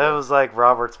about right there. It was like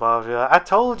Robert's mom. I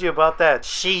told you about that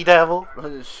she-devil.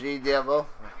 She-devil.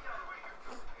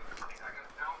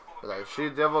 Like,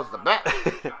 she-devil's the best.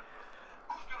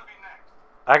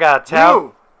 I got a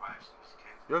towel.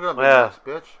 You're gonna be next,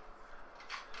 bitch.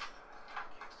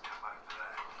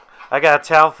 I got a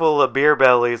town full of beer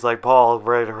bellies like Paul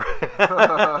right around.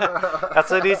 That's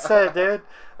what he said, dude.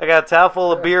 I got a town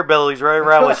full of beer bellies right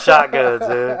around with shotguns,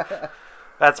 dude.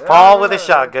 That's Paul with a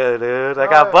shotgun, dude. I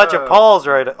got a bunch of Pauls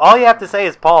right. All you have to say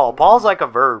is Paul. Paul's like a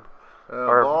verb.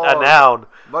 Or a noun.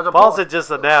 Paul's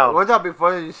just a noun. Wouldn't that be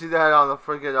funny? You see that on the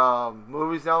freaking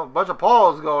movies now? A bunch of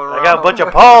Pauls going around. I got a bunch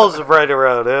of Pauls right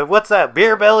around, dude. What's that?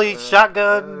 Beer belly,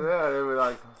 shotgun? Yeah, they were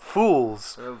like...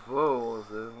 Fools. They're fools,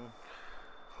 dude.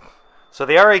 So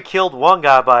they already killed one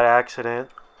guy by accident.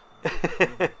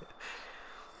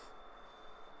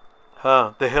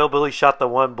 Huh. The hillbilly shot the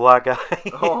one black guy.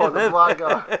 Oh, the black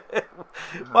guy.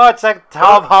 Oh, it's like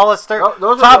Tom Hollister.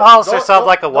 Tom Hollister sounds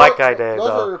like a white guy, dude. Those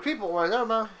are the people right there,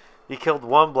 man. He killed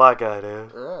one black guy,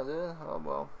 dude. Yeah, dude. Oh,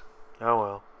 well.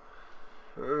 Oh,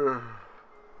 well.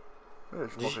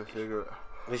 Smoking a cigarette.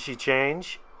 Did she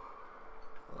change?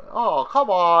 Oh,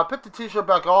 come on. Put the t-shirt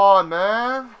back on,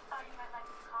 man.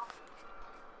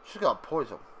 She got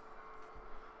poison.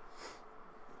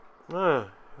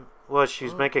 What,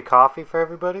 she's making coffee for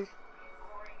everybody?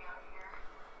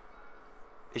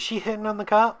 Is she hitting on the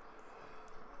cop?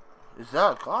 Is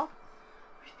that a cop?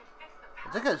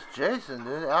 I think it's Jason,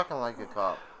 dude, acting like a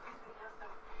cop.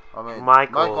 I mean,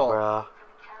 Michael. Bruh.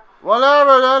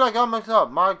 Whatever, dude, I got mixed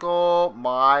up. Michael.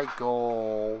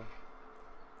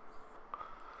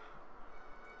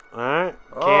 Alright,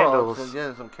 candles. So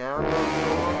getting some candles.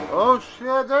 Oh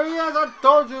shit, there he is, I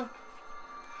told you.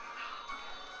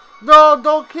 No,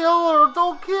 don't kill her.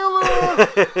 Don't kill her.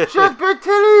 She has big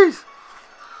titties.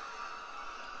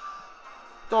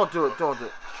 Don't do it. Don't do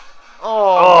it.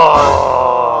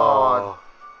 Oh.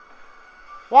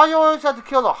 Why you always have to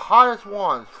kill the hottest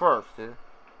ones first, dude?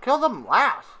 Kill them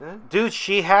last, dude. Dude,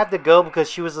 she had to go because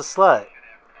she was a slut.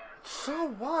 So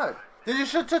what? Dude, you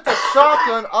should take the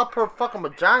shotgun up her fucking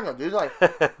vagina, dude. Like,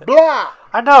 blah.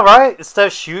 I know, right? Instead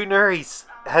of shooting her,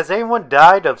 has anyone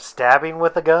died of stabbing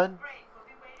with a gun?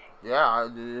 Yeah,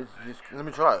 let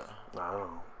me try it. No.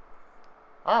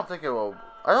 I don't think it will.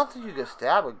 I don't think you can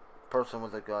stab a person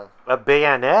with a gun. A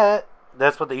bayonet?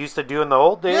 That's what they used to do in the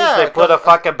old days. Yeah, they put a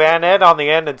fucking bayonet on the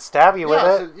end and stab you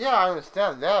with it. Yeah, I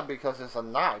understand that because it's a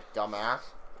knife, dumbass.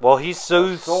 Well, he's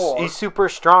super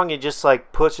strong. He just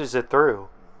like pushes it through.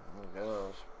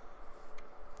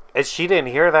 And she didn't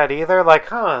hear that either. Like,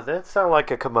 huh? That sounded like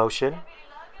a commotion.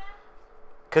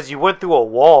 Because you went through a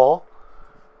wall.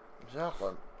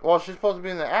 Exactly. Well, she's supposed to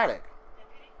be in the attic.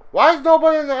 Why is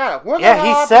nobody in the attic? Yeah,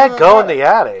 he said go in the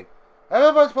attic.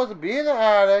 Everybody's supposed to be in the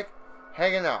attic,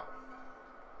 hanging out.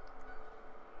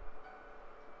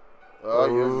 Oh,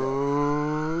 you're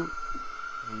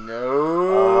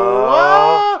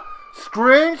no.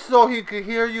 Scream so he could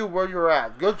hear you where you're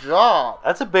at. Good job.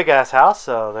 That's a big ass house,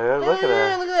 though, dude. Look at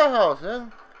that. Look at that house,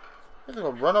 dude. He's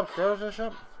gonna run upstairs and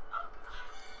shit.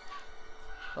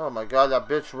 Oh my god, that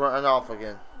bitch running off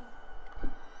again.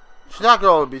 She's not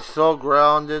gonna be so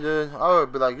grounded, dude. I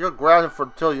would be like, you're grounded for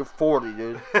until you're 40,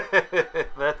 dude.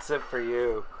 That's it for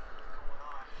you.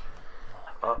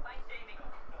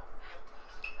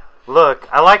 Look,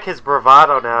 I like his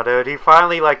bravado now, dude. He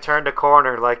finally like turned a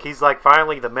corner. Like he's like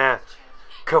finally the man.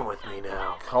 Come with me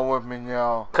now. Come with me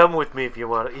now. Come with me if you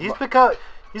want it. He's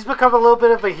become a little bit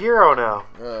of a hero now.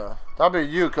 Yeah, that'd be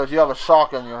you because you have a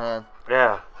shotgun in your hand.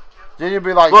 Yeah. Then you'd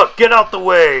be like, look, get out the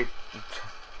way.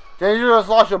 Then you just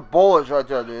lost your bullets right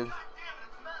there, dude.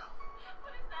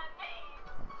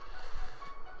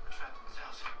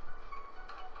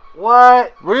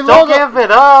 What? Don't give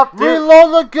it up, dude.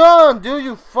 Reload the gun, dude,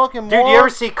 you fucking moron. Dude, you ever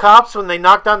see cops when they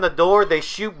knock down the door, they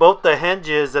shoot both the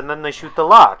hinges and then they shoot the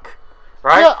lock?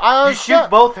 Right? Yeah, I understand. You shoot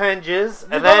both hinges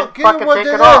and then fucking take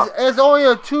it off. It's only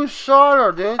a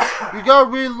 2-shotter, dude. You gotta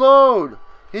reload.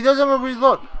 He doesn't even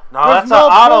reload. No, that's an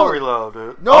auto reload,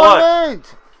 dude. No, it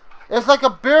ain't. It's like a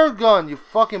bear gun, you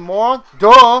fucking moron.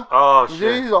 Duh. Oh,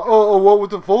 shit. He's like, what with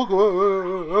the fuck?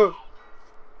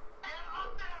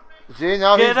 See,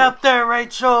 now get up there,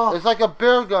 Rachel. It's like a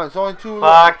bear gun. It's only two.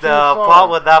 Fuck no. Paul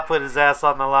would not put his ass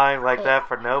on the line like that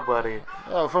for nobody.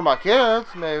 Oh, for my kids,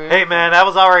 maybe. Hey, man, I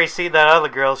was already seeing that other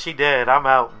girl. She did. I'm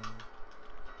out.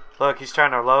 Look, he's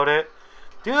trying to load it.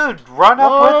 Dude, run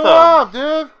up with them. Up,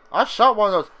 dude. I shot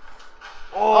one of those.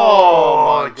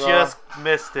 Oh, my God. Just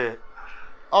missed it.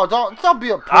 Oh, don't be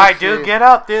a pussy. Alright, dude, get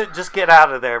up, dude. Just get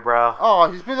out of there, bro. Oh,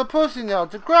 he's being a pussy now.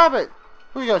 To grab it.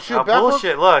 Who you gonna shoot back?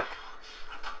 Bullshit, look.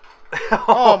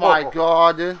 Oh my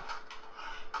God, dude.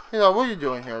 You know, what are you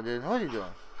doing here, dude? What are you doing?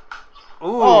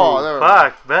 Ooh,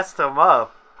 fuck. Messed him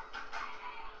up.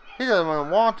 He doesn't even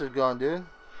want this gun, dude.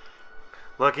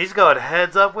 Look, he's going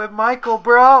heads up with Michael,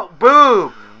 bro.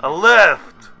 Boom. A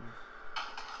lift.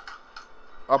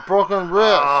 A broken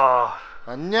wrist. Oh.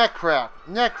 A neck crack.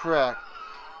 Neck crack.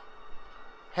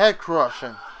 Head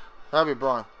crushing. That'd be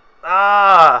blind.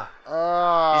 Ah.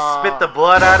 You spit the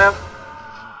blood at him.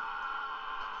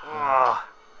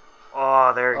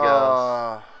 Oh, there he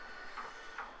goes.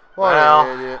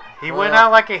 Well, he went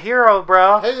out like a hero,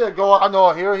 bro. He didn't go out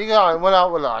no hero. He went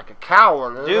out with like a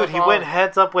coward. Dude, he went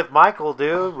heads up with Michael,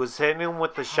 dude. Was hitting him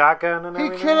with the shotgun and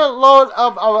everything. He couldn't load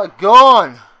up a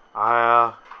gun.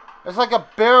 It's like a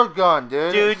bear gun,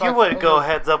 dude. Dude, you wouldn't go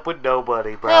heads up with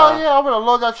nobody, bro. Hell yeah, I would have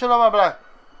loaded that shit up. I'd be like,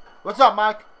 what's up,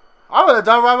 Mike? I would have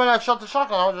done right when I shot the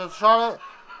shotgun. I would have shot it.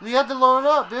 You have to load it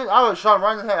up, dude. I would have shot him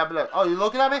right in the head. I'd be like, oh, you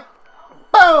looking at me?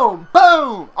 Boom!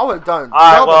 Boom! I would have done it.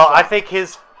 Alright, well, I think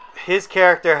his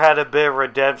character had a bit of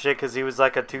redemption because he was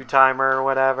like a 2-timer or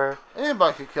whatever.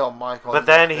 Anybody could kill Michael. But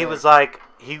then he was like,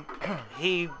 he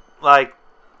like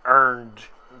earned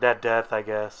that death, I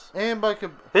guess. Anybody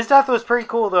could. His death was pretty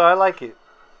cool, though. I like it.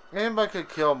 Anybody could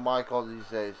kill Michael these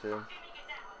days, dude.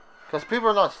 Because people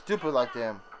are not stupid like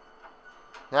them.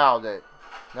 Nowadays.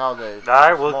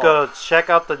 Alright, we'll go check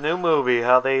out the new movie,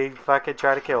 how they fucking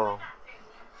try to kill him.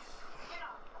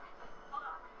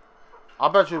 I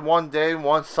bet you one day,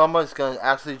 someone's going to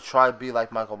actually try to be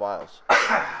like Michael Myers.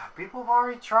 People have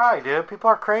already tried, dude. People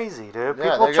are crazy, dude.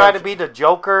 Yeah, people try to be the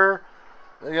Joker.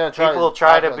 People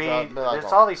try to be... There's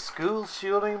all these school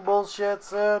shooting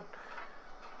bullshits, dude.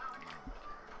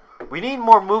 We need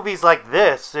more movies like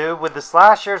this, dude. With the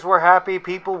slashers, we're happy.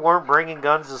 People weren't bringing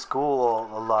guns to school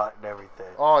a lot and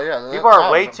everything. Oh, yeah. People are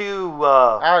way too...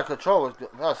 out of control.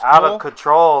 Out of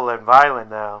control and violent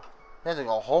now. They have to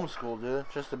go homeschool, dude,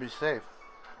 just to be safe.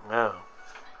 No.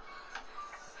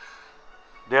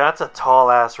 Dude, that's a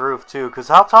tall-ass roof, too. Because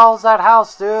how tall is that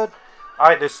house, dude?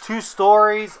 Alright, there's 2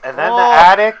 stories, and then the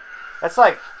attic. That's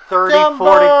like 30,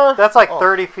 40... That's like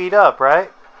 30 feet up, right?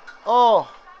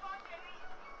 Oh.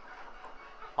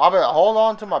 I better hold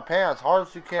on to my pants hard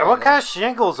as you can. And what kind of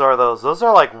shingles are those? Those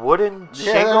are like wooden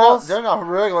shingles? They're not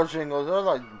regular shingles. They're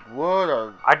like wood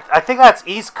or... I think that's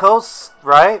East Coast,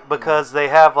 right? Because they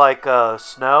have like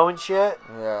snow and shit.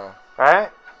 Yeah. Right?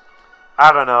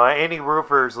 I don't know. Any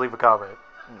roofers, leave a comment.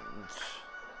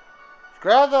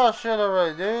 Grab that shit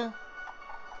already, dude.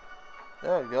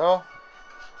 There we go.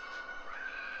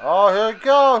 Oh, here it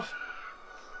goes.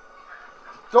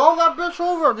 Throw that bitch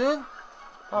over, dude.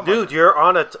 Oh, dude, you're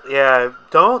on a... yeah,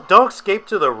 don't escape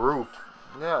to the roof.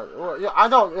 Yeah, well, yeah, I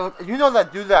know. You know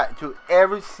that do that to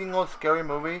every single scary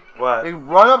movie? What? They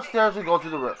run upstairs and go to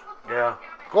the roof. Yeah.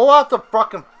 Go out the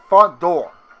fucking front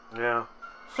door. Yeah.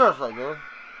 Seriously, dude.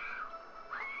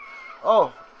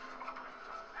 Oh.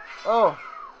 Oh.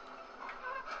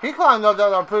 He climbed up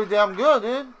that pretty damn good,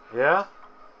 dude. Yeah?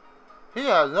 He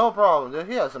has no problem, dude.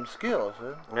 He has some skills,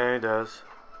 dude. Yeah, he does.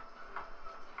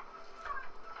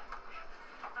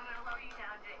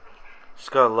 Just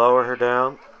gotta lower her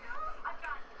down.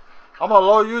 I'm gonna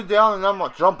lower you down and I'm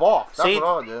gonna jump off. That's See, what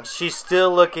I'll do. she's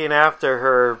still looking after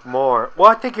her more. Well,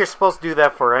 I think you're supposed to do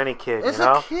that for any kid, It's you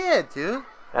know? a kid, dude.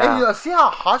 Yeah. And you see how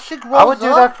hot she grows I would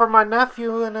do up? that for my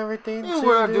nephew and everything, You too,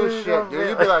 wouldn't do dude. shit, dude.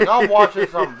 You'd be like, I'm watching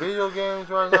some video games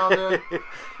right now, dude. You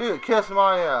could kiss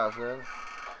my ass, dude.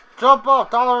 Jump off.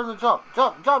 Dollar to jump.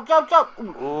 Jump, jump, jump, jump.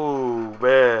 Ooh,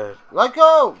 man. Let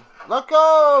go. Let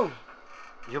go.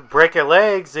 You break your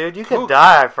legs, dude. You could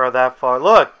die from that far.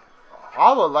 Look.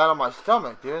 I would land on my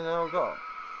stomach, dude, and there we go.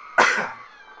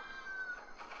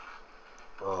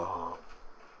 Oh.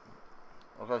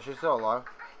 Okay, she's still alive.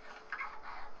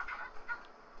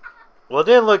 Well, it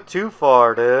didn't look too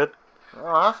far, dude.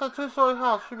 Oh, that's a 2-story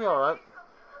house. She'll be alright.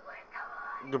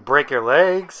 You break your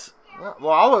legs. Yeah,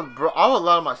 well, I would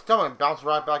land on my stomach and bounce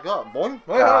right back up. Boing.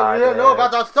 Hey, God, you didn't know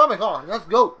about that stomach, huh? Let's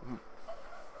go.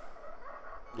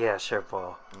 Yeah, sure,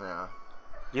 Paul. Yeah.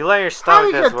 You let your How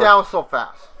stomach... do you get down so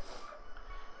fast?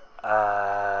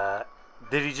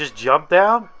 Did he just jump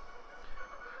down?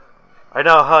 I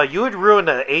know, huh? You would ruin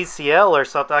the ACL or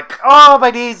something. Like, oh,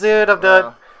 my knees, dude. I'm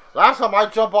done. Last time I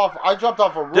jumped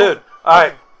off a roof. Dude,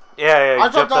 alright. Yeah, I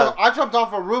jumped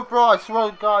off a roof, bro. I swear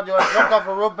to God, dude. I jumped off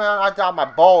a roof, man. I thought my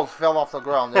balls fell off the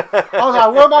ground, dude. I was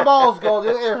like, where'd my balls go,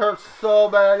 dude? It hurts so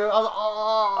bad, dude. I was like,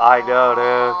 oh. I know,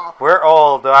 dude. We're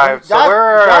old, alright. So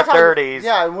we're in our 30s.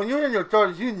 Yeah, when you're in your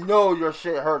 30s, you know your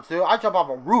shit hurts, dude. I jumped off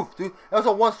a roof, dude. It was a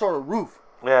 1-story roof.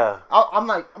 Yeah. I'm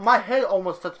like, my head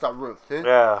almost touched that roof, dude.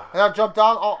 Yeah. And I jumped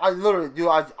down. Oh, I literally, dude,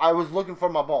 I was looking for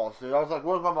my balls, dude. I was like,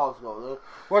 where's my balls go, dude?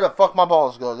 Where the fuck my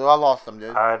balls go, dude? I lost them,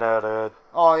 dude. I know, dude.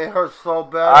 Oh, it hurts so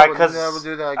bad. Alright, I would because... never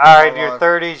do that again. Alright, in your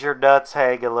 30s, your nuts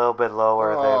hang a little bit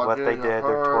lower than what dude, they did in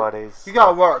their 20s. You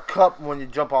gotta wear a cup when you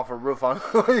jump off a roof on.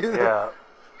 Yeah.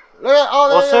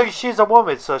 Well, so she's a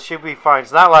woman, so she'll be fine.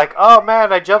 It's not like, oh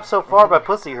man, I jumped so far, my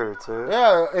pussy hurts.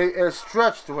 Yeah, it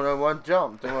stretched when I went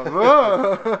jumped. It went,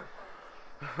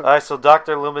 Alright, so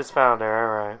Dr. Loomis found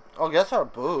her, alright. Oh, guess our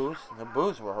boos. The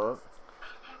boos were hurt.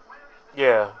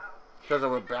 Yeah. Because it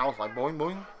would bounce like boing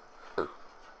boing.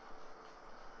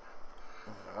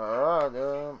 Alright,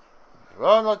 dude.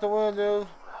 Run like the wind, dude.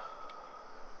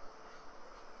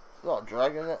 Oh,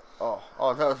 dragging it. Oh,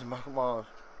 that was Michael Myers.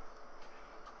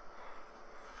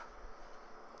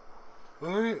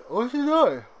 What's he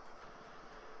doing?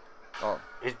 Oh.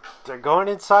 They're going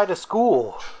inside a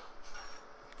school.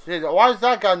 See, why does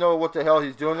that guy know what the hell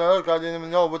he's doing? The other guy didn't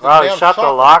even know what the Oh, damn he shut the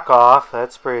lock off.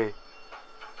 That's pretty...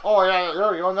 Oh, yeah,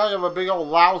 there we go. Now you have a big old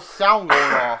loud sound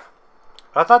going off.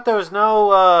 I thought there was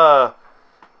no,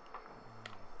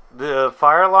 the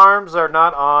fire alarms are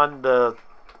not on the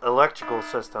electrical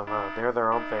system, huh? They're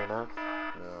their own thing, huh?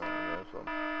 Yeah, that's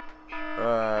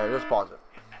so. Let's pause it.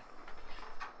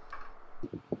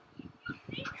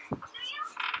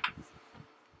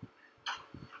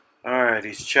 Alright,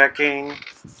 he's checking.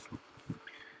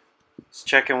 He's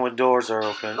checking when doors are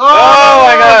open. Oh,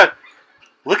 my god!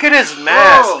 Look at his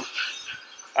mask!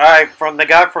 Alright, from the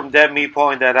guy from Dead Meat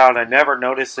pointed that out. I never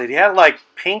noticed it. He had like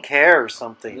pink hair or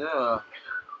something. Yeah.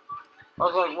 I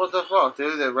was like, what the fuck,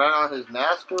 dude? They ran out his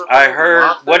mask or something? I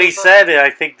heard what he said. I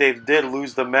think they did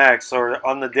lose the mask. Or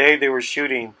on the day they were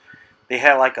shooting, they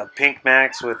had like a pink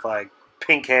mask with like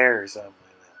pink hair or something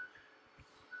like that.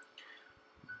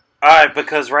 Alright,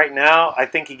 because right now, I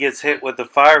think he gets hit with the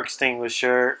fire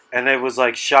extinguisher, and it was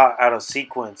like shot out of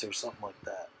sequence or something like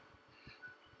that.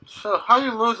 So, how do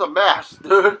you lose a mask,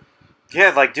 dude?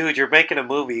 Yeah, like, dude, you're making a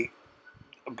movie.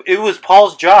 It was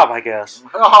Paul's job, I guess.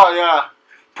 Oh, yeah.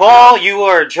 Paul, you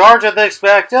are in charge of this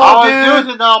back. Oh, I was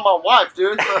using now my wife,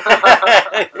 dude.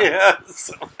 Yeah.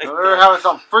 Like we're having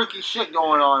some freaky shit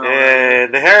going on. Yeah,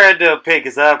 the hair into a pig,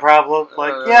 is that a problem?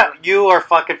 Like, yeah, you are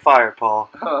fucking fired, Paul.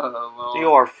 Well,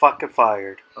 you are fucking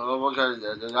fired. Oh, what can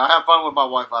I do? I had fun with my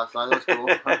wife last night. That's cool.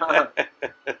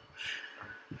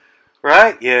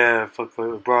 Right? Yeah, fuck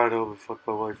my, brought it over, fuck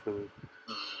my wife with it.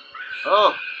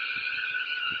 Oh.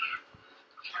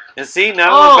 And see,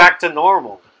 now we're back to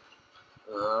normal.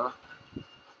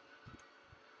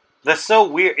 That's so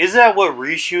weird. Isn't that what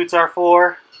reshoots are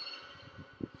for?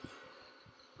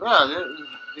 Yeah.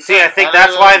 See, I think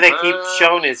that's why they keep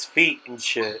showing his feet and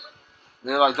shit.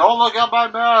 They're like, don't look at my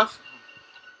mask.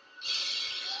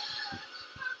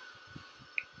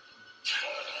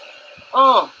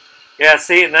 Oh. Yeah,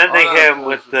 see, and then they hit him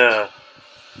with the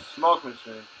smoke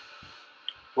machine.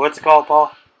 What's it called,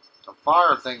 Paul? The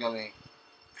fire thingy.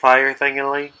 Fire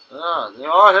thingy? Yeah.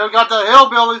 Oh, here we got the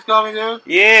hillbillies coming, dude.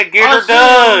 Yeah, get her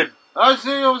done. I see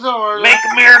them somewhere. Make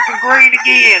America great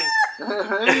again.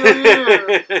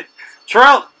 Yeah.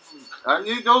 Trump. I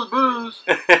need those booze.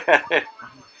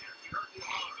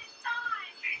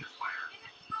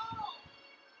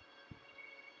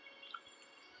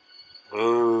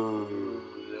 Ooh.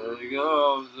 There he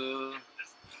goes.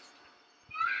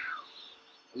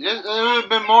 It would have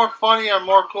been more funny or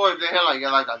more cool if they had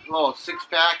like a little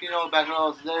six-pack, you know, back in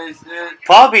those days, dude.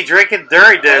 Paul be drinking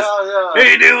during this. Yeah.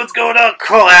 Hey, dude, what's going on?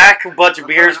 Clack. A bunch of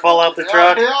beers fall out the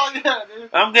truck. Hell yeah, dude.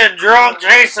 I'm getting drunk,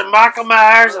 Jason Michael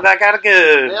Myers, and I got a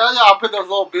good. Yeah, I'll put those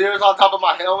little beers on top of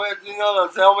my helmet, you know,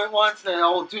 those helmet ones, they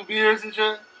hold 2 beers and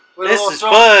shit. This is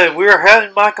fun. We were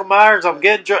hunting Michael Myers. I'm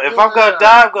getting drunk. If I'm going to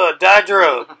die, I'm going to die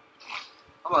drunk.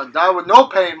 I'm going to die with no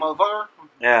pain, motherfucker.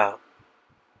 Yeah.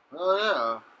 Oh,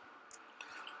 yeah.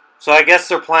 So I guess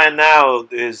their plan now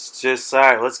is just,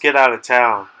 alright, let's get out of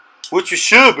town. Which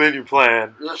should have been your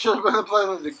plan. Yeah, should have been the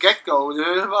plan from the get-go,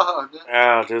 dude.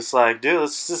 Yeah, just like, dude,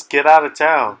 let's just get out of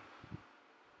town.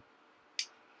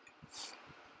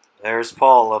 There's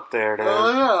Paul up there, dude.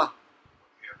 Oh, yeah.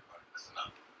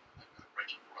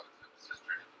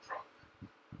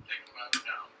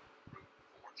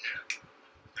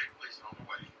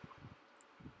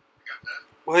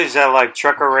 What is that, like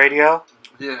trucker radio?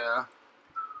 Yeah.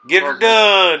 Get her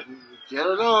done. Get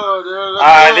her done, dude.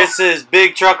 Alright, this is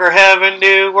Big Trucker Heaven,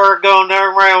 dude. We're going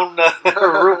around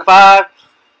Route 5.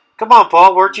 Come on,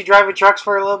 Paul. Weren't you driving trucks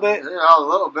for a little bit? Yeah, a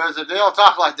little bit. They don't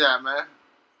talk like that, man.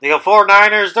 They go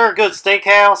 49ers. They're a good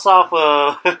steakhouse off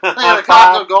of. Hey, the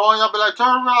cops are going. I'll be like,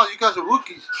 turn around. You guys are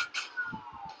rookies.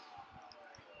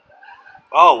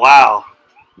 Oh, wow.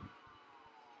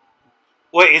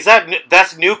 Wait, is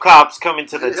that's new cops coming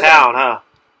to the town, huh?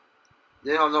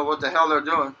 They don't know what the hell they're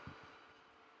doing.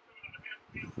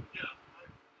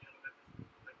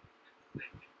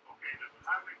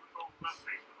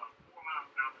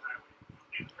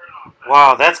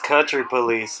 Wow, that's country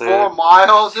police, dude. 4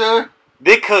 miles, dude?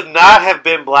 They could not have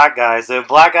been black guys. They're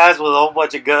black guys with a whole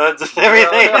bunch of guns and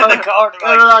everything in the car.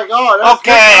 They're like, oh, that's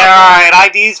okay,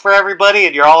 alright, IDs for everybody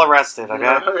and you're all arrested, okay?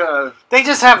 Yeah. They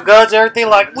just have guns and everything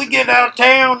like, we get out of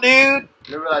town, dude.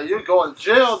 They'll be like, you going to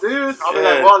jail, dude. I'll be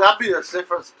like, well, that'd be a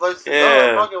safest place to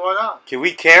go. Fucking why not? Can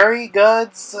we carry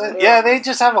guns? Yeah, they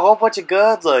just have a whole bunch of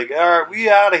guns. Like, alright, we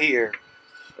out of here.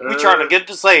 We trying to get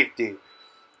to safety.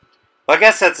 I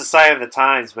guess that's a sign of the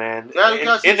times, man. Yeah,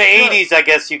 in the 80s, I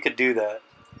guess you could do that.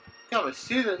 You can't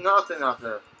see there's nothing out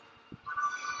there.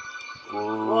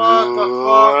 Ooh. What the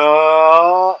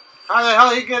fuck? How the hell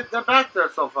did he get back there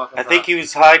so fucking I think he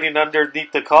was hiding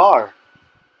underneath the car.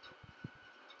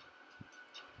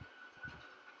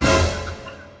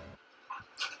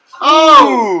 Oh!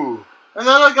 Ooh. And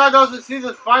the other guy doesn't see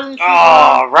this fighting shit.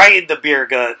 Oh, right in the beer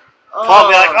gut. Oh. Paul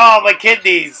be like, oh, my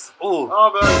kidneys. Ooh.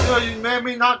 Oh, but you made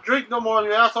me not drink no more,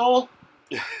 you asshole.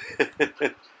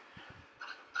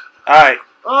 Alright.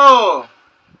 Oh.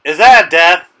 Is that a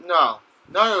death? No.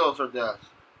 None of those are deaths.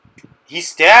 He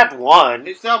stabbed one.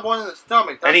 He stabbed one in the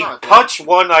stomach. That's and he not punched death.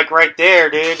 one, like, right there,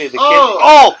 dude. In the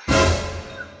oh.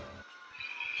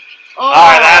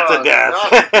 Alright, that's a death.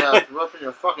 That's ripping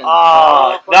your fucking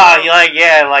no,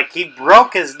 like, he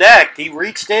broke his neck. He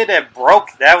reached in and broke.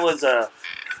 That was a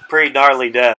pretty gnarly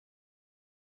death.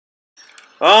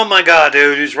 Oh my god,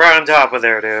 dude. He's right on top of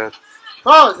there, dude.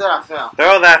 Throw that fat.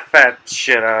 Throw that fat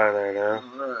shit out of there,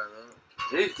 dude.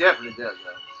 He's definitely dead,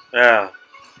 though. Yeah.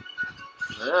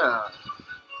 Yeah.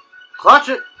 Clutch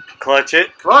it. Clutch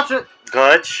it. Clutch it.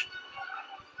 Clutch.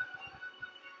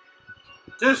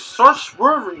 Just start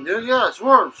swerving, dude. Yeah,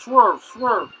 swerve.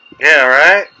 Yeah,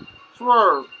 right?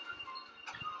 Swerve.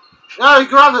 Yeah, he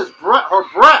grabbed her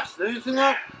breast. Did you see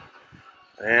that?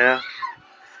 Yeah.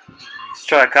 Let's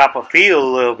try to cop a feel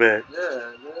a little bit.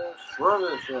 Yeah. Swerve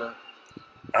this shit.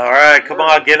 Alright, come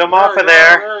on, get him off of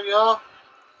there. There you go.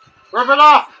 Rip it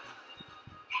off.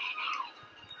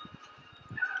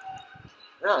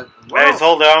 Yeah. Hey, he's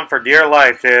holding on for dear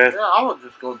life, dude. Yeah, I would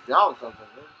just go down something,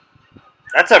 dude.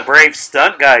 That's a brave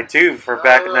stunt guy, too, for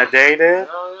back in the day, dude.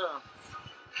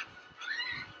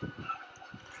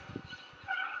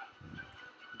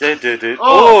 Yeah.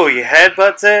 Oh, you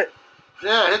headbutts it?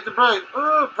 Yeah, hit the brake.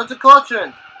 Put the clutch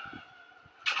in.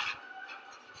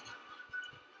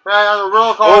 Man, on the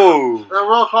real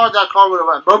car, that car would have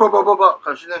went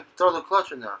because she didn't throw the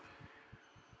clutch in there.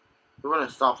 It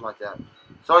wouldn't stop like that.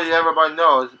 So everybody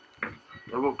knows,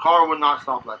 the car would not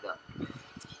stop like that.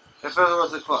 If it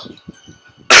was the clutch.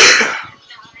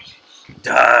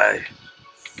 Die.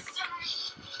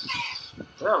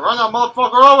 Yeah, run that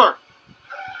motherfucker over.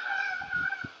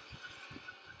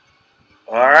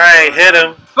 Alright, hit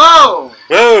him. Boom!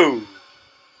 Boom!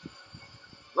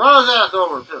 Run his ass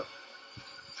over, too.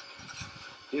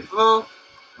 He flew.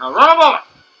 Now run him over!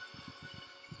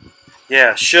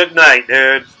 Yeah, Suge Knight,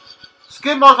 dude.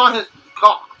 Skid mark on his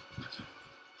cock.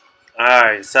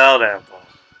 Alright, settle down, Paul.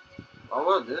 I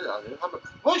would do that, dude.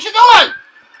 What's she doing?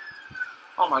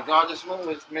 Oh my god, this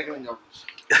movie is making me nervous.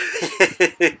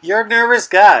 You're a nervous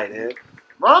guy, dude.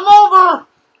 Run him over!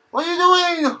 What are you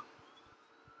doing?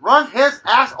 Run his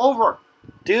ass over.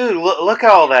 Dude, look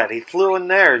at all that. He flew in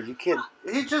there. You kidding?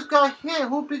 He just got hit.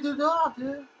 Whoopie-doo-dah,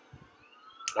 dude.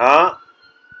 Huh?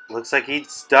 Looks like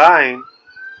he's dying.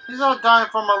 He's not dying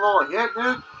from a little hit,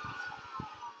 dude.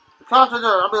 The cops are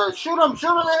there. I'll be like, shoot him in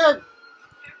the head.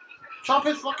 Chop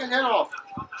his fucking head off.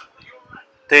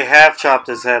 They have chopped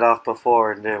his head off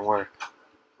before and didn't work.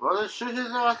 Well, let's shoot his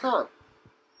ass up.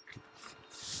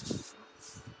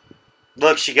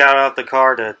 Look, she got out the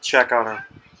car to check on him.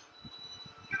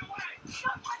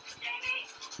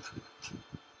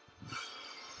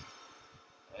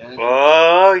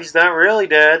 Oh, he's not really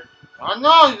dead. I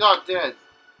know he's not dead.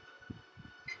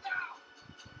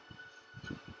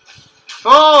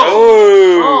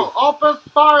 Oh! Open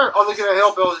fire! Oh, look at the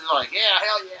hillbilly. He's like, yeah,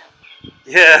 hell yeah.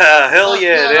 Yeah, hell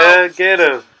yeah, dude. Get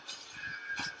him.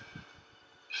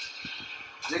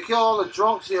 They kill all the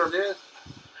drunks here, dude.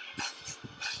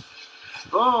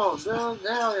 Boom, dude.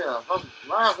 Hell yeah.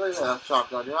 I have a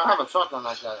shotgun, dude. I have a shotgun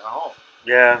like that at home.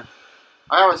 Yeah.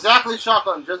 I have exactly a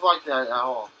shotgun just like that at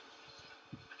home.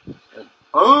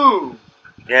 Boom!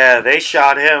 Yeah, they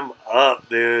shot him up,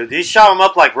 dude. He shot him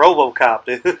up like RoboCop,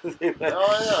 dude.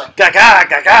 Oh yeah.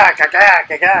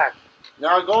 Gaga.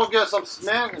 Now go get some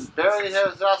cement and bury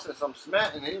his ass in some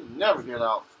cement and he'd never get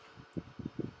out.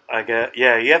 I get.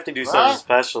 Yeah, you have to do something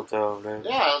special to him, dude.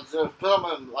 Yeah, just put him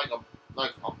in like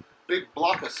a big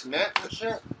block of cement and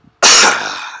shit.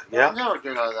 Yeah. He'll never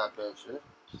get out of that bitch, dude.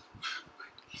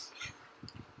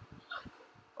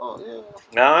 Oh,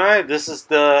 yeah. Alright, this is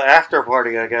the after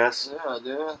party, I guess. Yeah,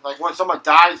 dude. Like when someone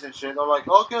dies and shit, they're like,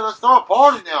 okay, let's throw a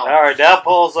party now. Alright, now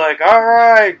Paul's like,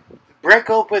 alright, break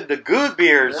open the good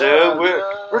beers, dude.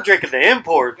 We're drinking the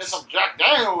imports. Get some Jack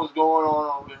Daniels going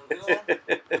on over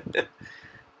there.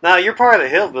 Nah, you're part of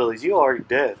the hillbillies. You already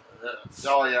dead.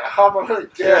 Oh, yeah. I'm already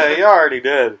dead. Yeah, you're already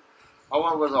dead. I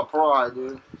went with a pride, dude.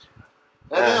 And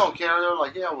they don't care. They're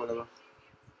like, yeah, whatever.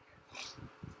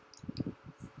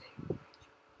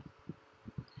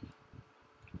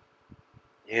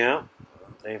 Yeah,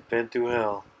 they've been through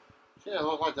hell. She didn't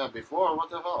look like that before. What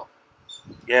the hell?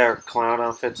 Yeah, her clown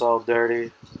outfit's all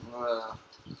dirty.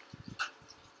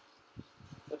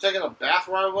 They're taking a bath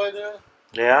right away, dude?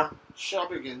 Yeah? Shit, I'll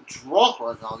be getting drunk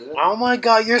right now, dude. Oh my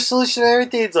god, your solution to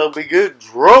everything's I'll be good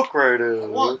drunk right now.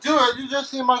 Well, dude, you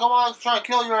just see Michael Myers try to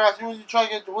kill your ass. What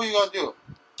are you gonna do?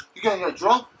 You're gonna get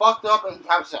drunk, fucked up, and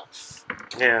have sex.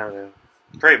 Yeah, dude.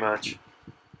 Pretty much.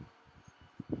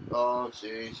 Oh,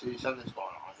 see, something's going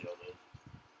on here, dude.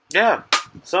 Yeah,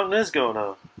 something is going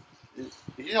on.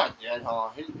 He's not dead, huh?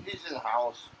 He's in the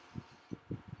house.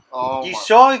 Oh, you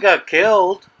saw he got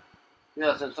killed.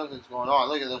 Yeah, so something's going on.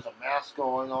 Look at there's a mask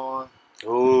going on.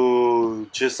 Ooh,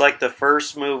 just like the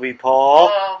first movie, Paul.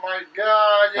 Oh my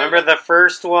god. Remember the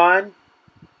first one?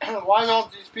 Why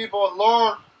don't these people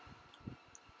learn?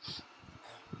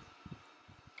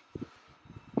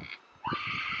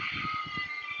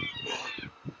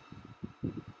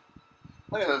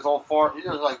 Look at this old fart. He's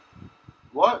just like,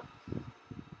 what?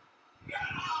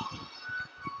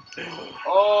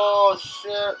 Oh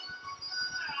shit.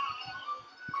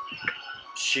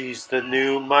 She's the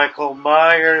new Michael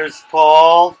Myers,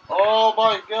 Paul. Oh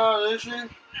my God, is she?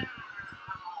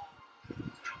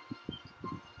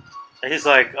 He's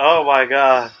like, oh my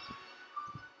God.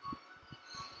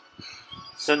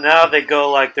 So now they go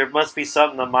like, there must be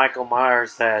something that Michael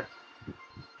Myers had.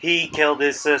 He killed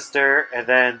his sister, and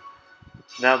then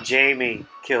now Jamie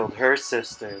killed her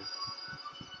sister.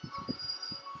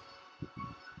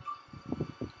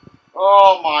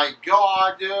 Oh my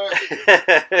God, dude.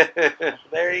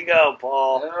 There you go,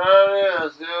 Paul. There it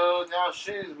is, dude. Now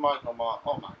she's Michael Myers.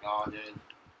 Oh my God, dude.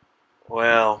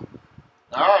 Well.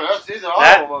 Alright, let's see the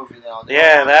horror movie now.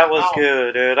 Yeah, that was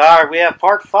good, dude. Alright, we have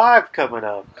part 5 coming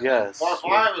up. Yes. Part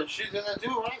 5, and she's in it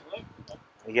too, right?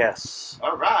 Yes.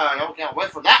 Alright, I can't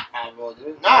wait for that, man,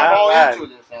 dude. Now I'm all into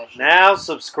this, actually. Now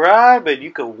subscribe, and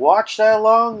you can watch that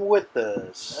along with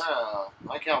us. Yeah,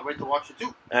 I can't wait to watch it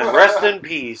too. And rest in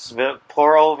peace,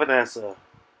 poor old Vanessa.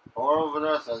 Poor old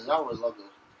Vanessa. I would love to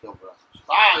kill Vanessa.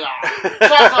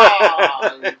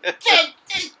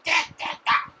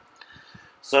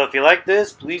 So if you like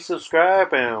this, please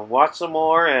subscribe and watch some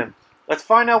more, and let's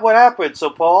find out what happened. So,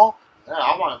 Paul, yeah,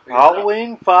 I want to figure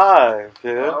Halloween 5,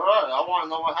 dude. All right, I want to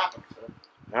know what happened.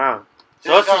 Yeah.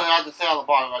 So it's something I have to say on the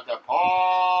bottom right there.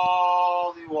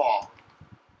 Paulie Wall.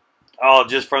 Oh,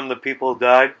 just from the people who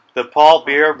died? The Paul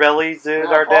Beer Bellies, dude,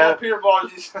 yeah, are Paul dead? Peter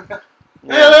Bellies. Yeah,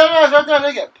 there it is, right there.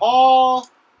 They get Paul.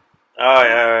 Oh,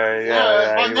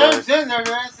 yeah. My name's in there,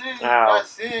 man. See? Oh.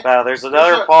 See? Wow, there's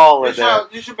another Paul in there.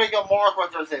 You should make a mark right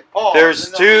there and say Paul.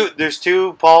 There's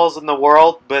two Pauls in the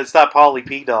world, but it's not Paulie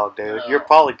P Dog, dude. Yeah. You're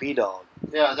Paulie P Dog.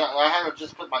 Yeah, I had to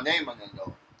just put my name on it,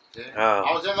 though. See? Oh.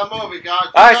 I was in the movie, guys.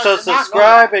 Alright, so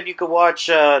subscribe and you can watch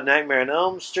Nightmare on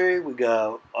Elm Street. We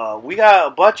got a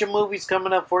bunch of movies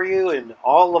coming up for you in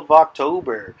all of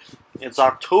October. It's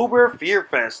October Fear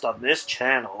Fest on this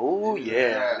channel. Oh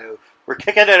yeah, dude. We're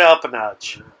kicking it up a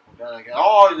notch. We're gonna get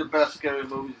all the best scary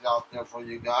movies out there for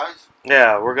you guys.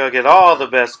 Yeah, we're gonna get all the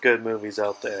best good movies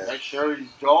out there. Make sure you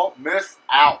don't miss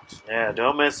out. Yeah,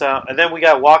 don't miss out. And then we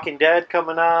got Walking Dead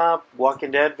coming up.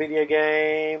 Walking Dead video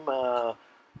game.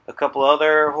 A couple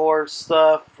other horror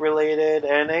stuff related,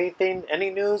 and any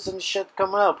news and shit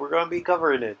coming up, we're going to be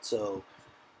covering it, so,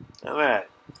 alright.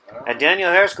 And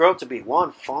Danielle Harris grew up to be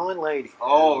one fine lady.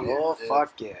 Oh, yeah. Oh,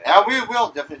 fuck yeah. And we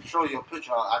will definitely show you a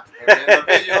picture at the end of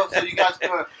the video, so you guys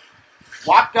can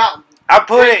walk out. I'm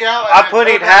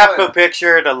putting half a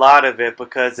picture and a lot of it,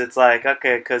 because it's like,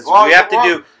 okay, because we have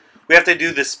to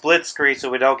do the split screen so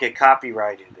we don't get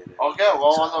copyrighted. Okay,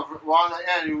 well, on the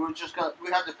end,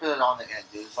 we have to put it on the end,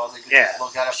 dude, so they can just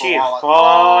look at it for a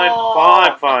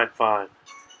while. Fun.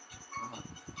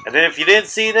 And then if you didn't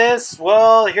see this,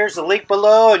 well, here's the link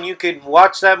below, and you can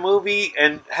watch that movie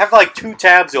and have like 2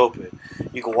 tabs open.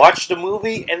 You can watch the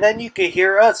movie, and then you can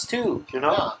hear us too, you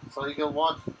know? Yeah, so you can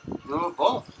do it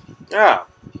both. Yeah.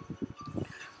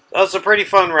 That was a pretty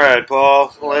fun ride,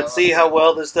 Paul. Let's see how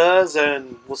well this does,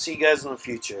 and we'll see you guys in the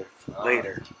future.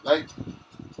 Later.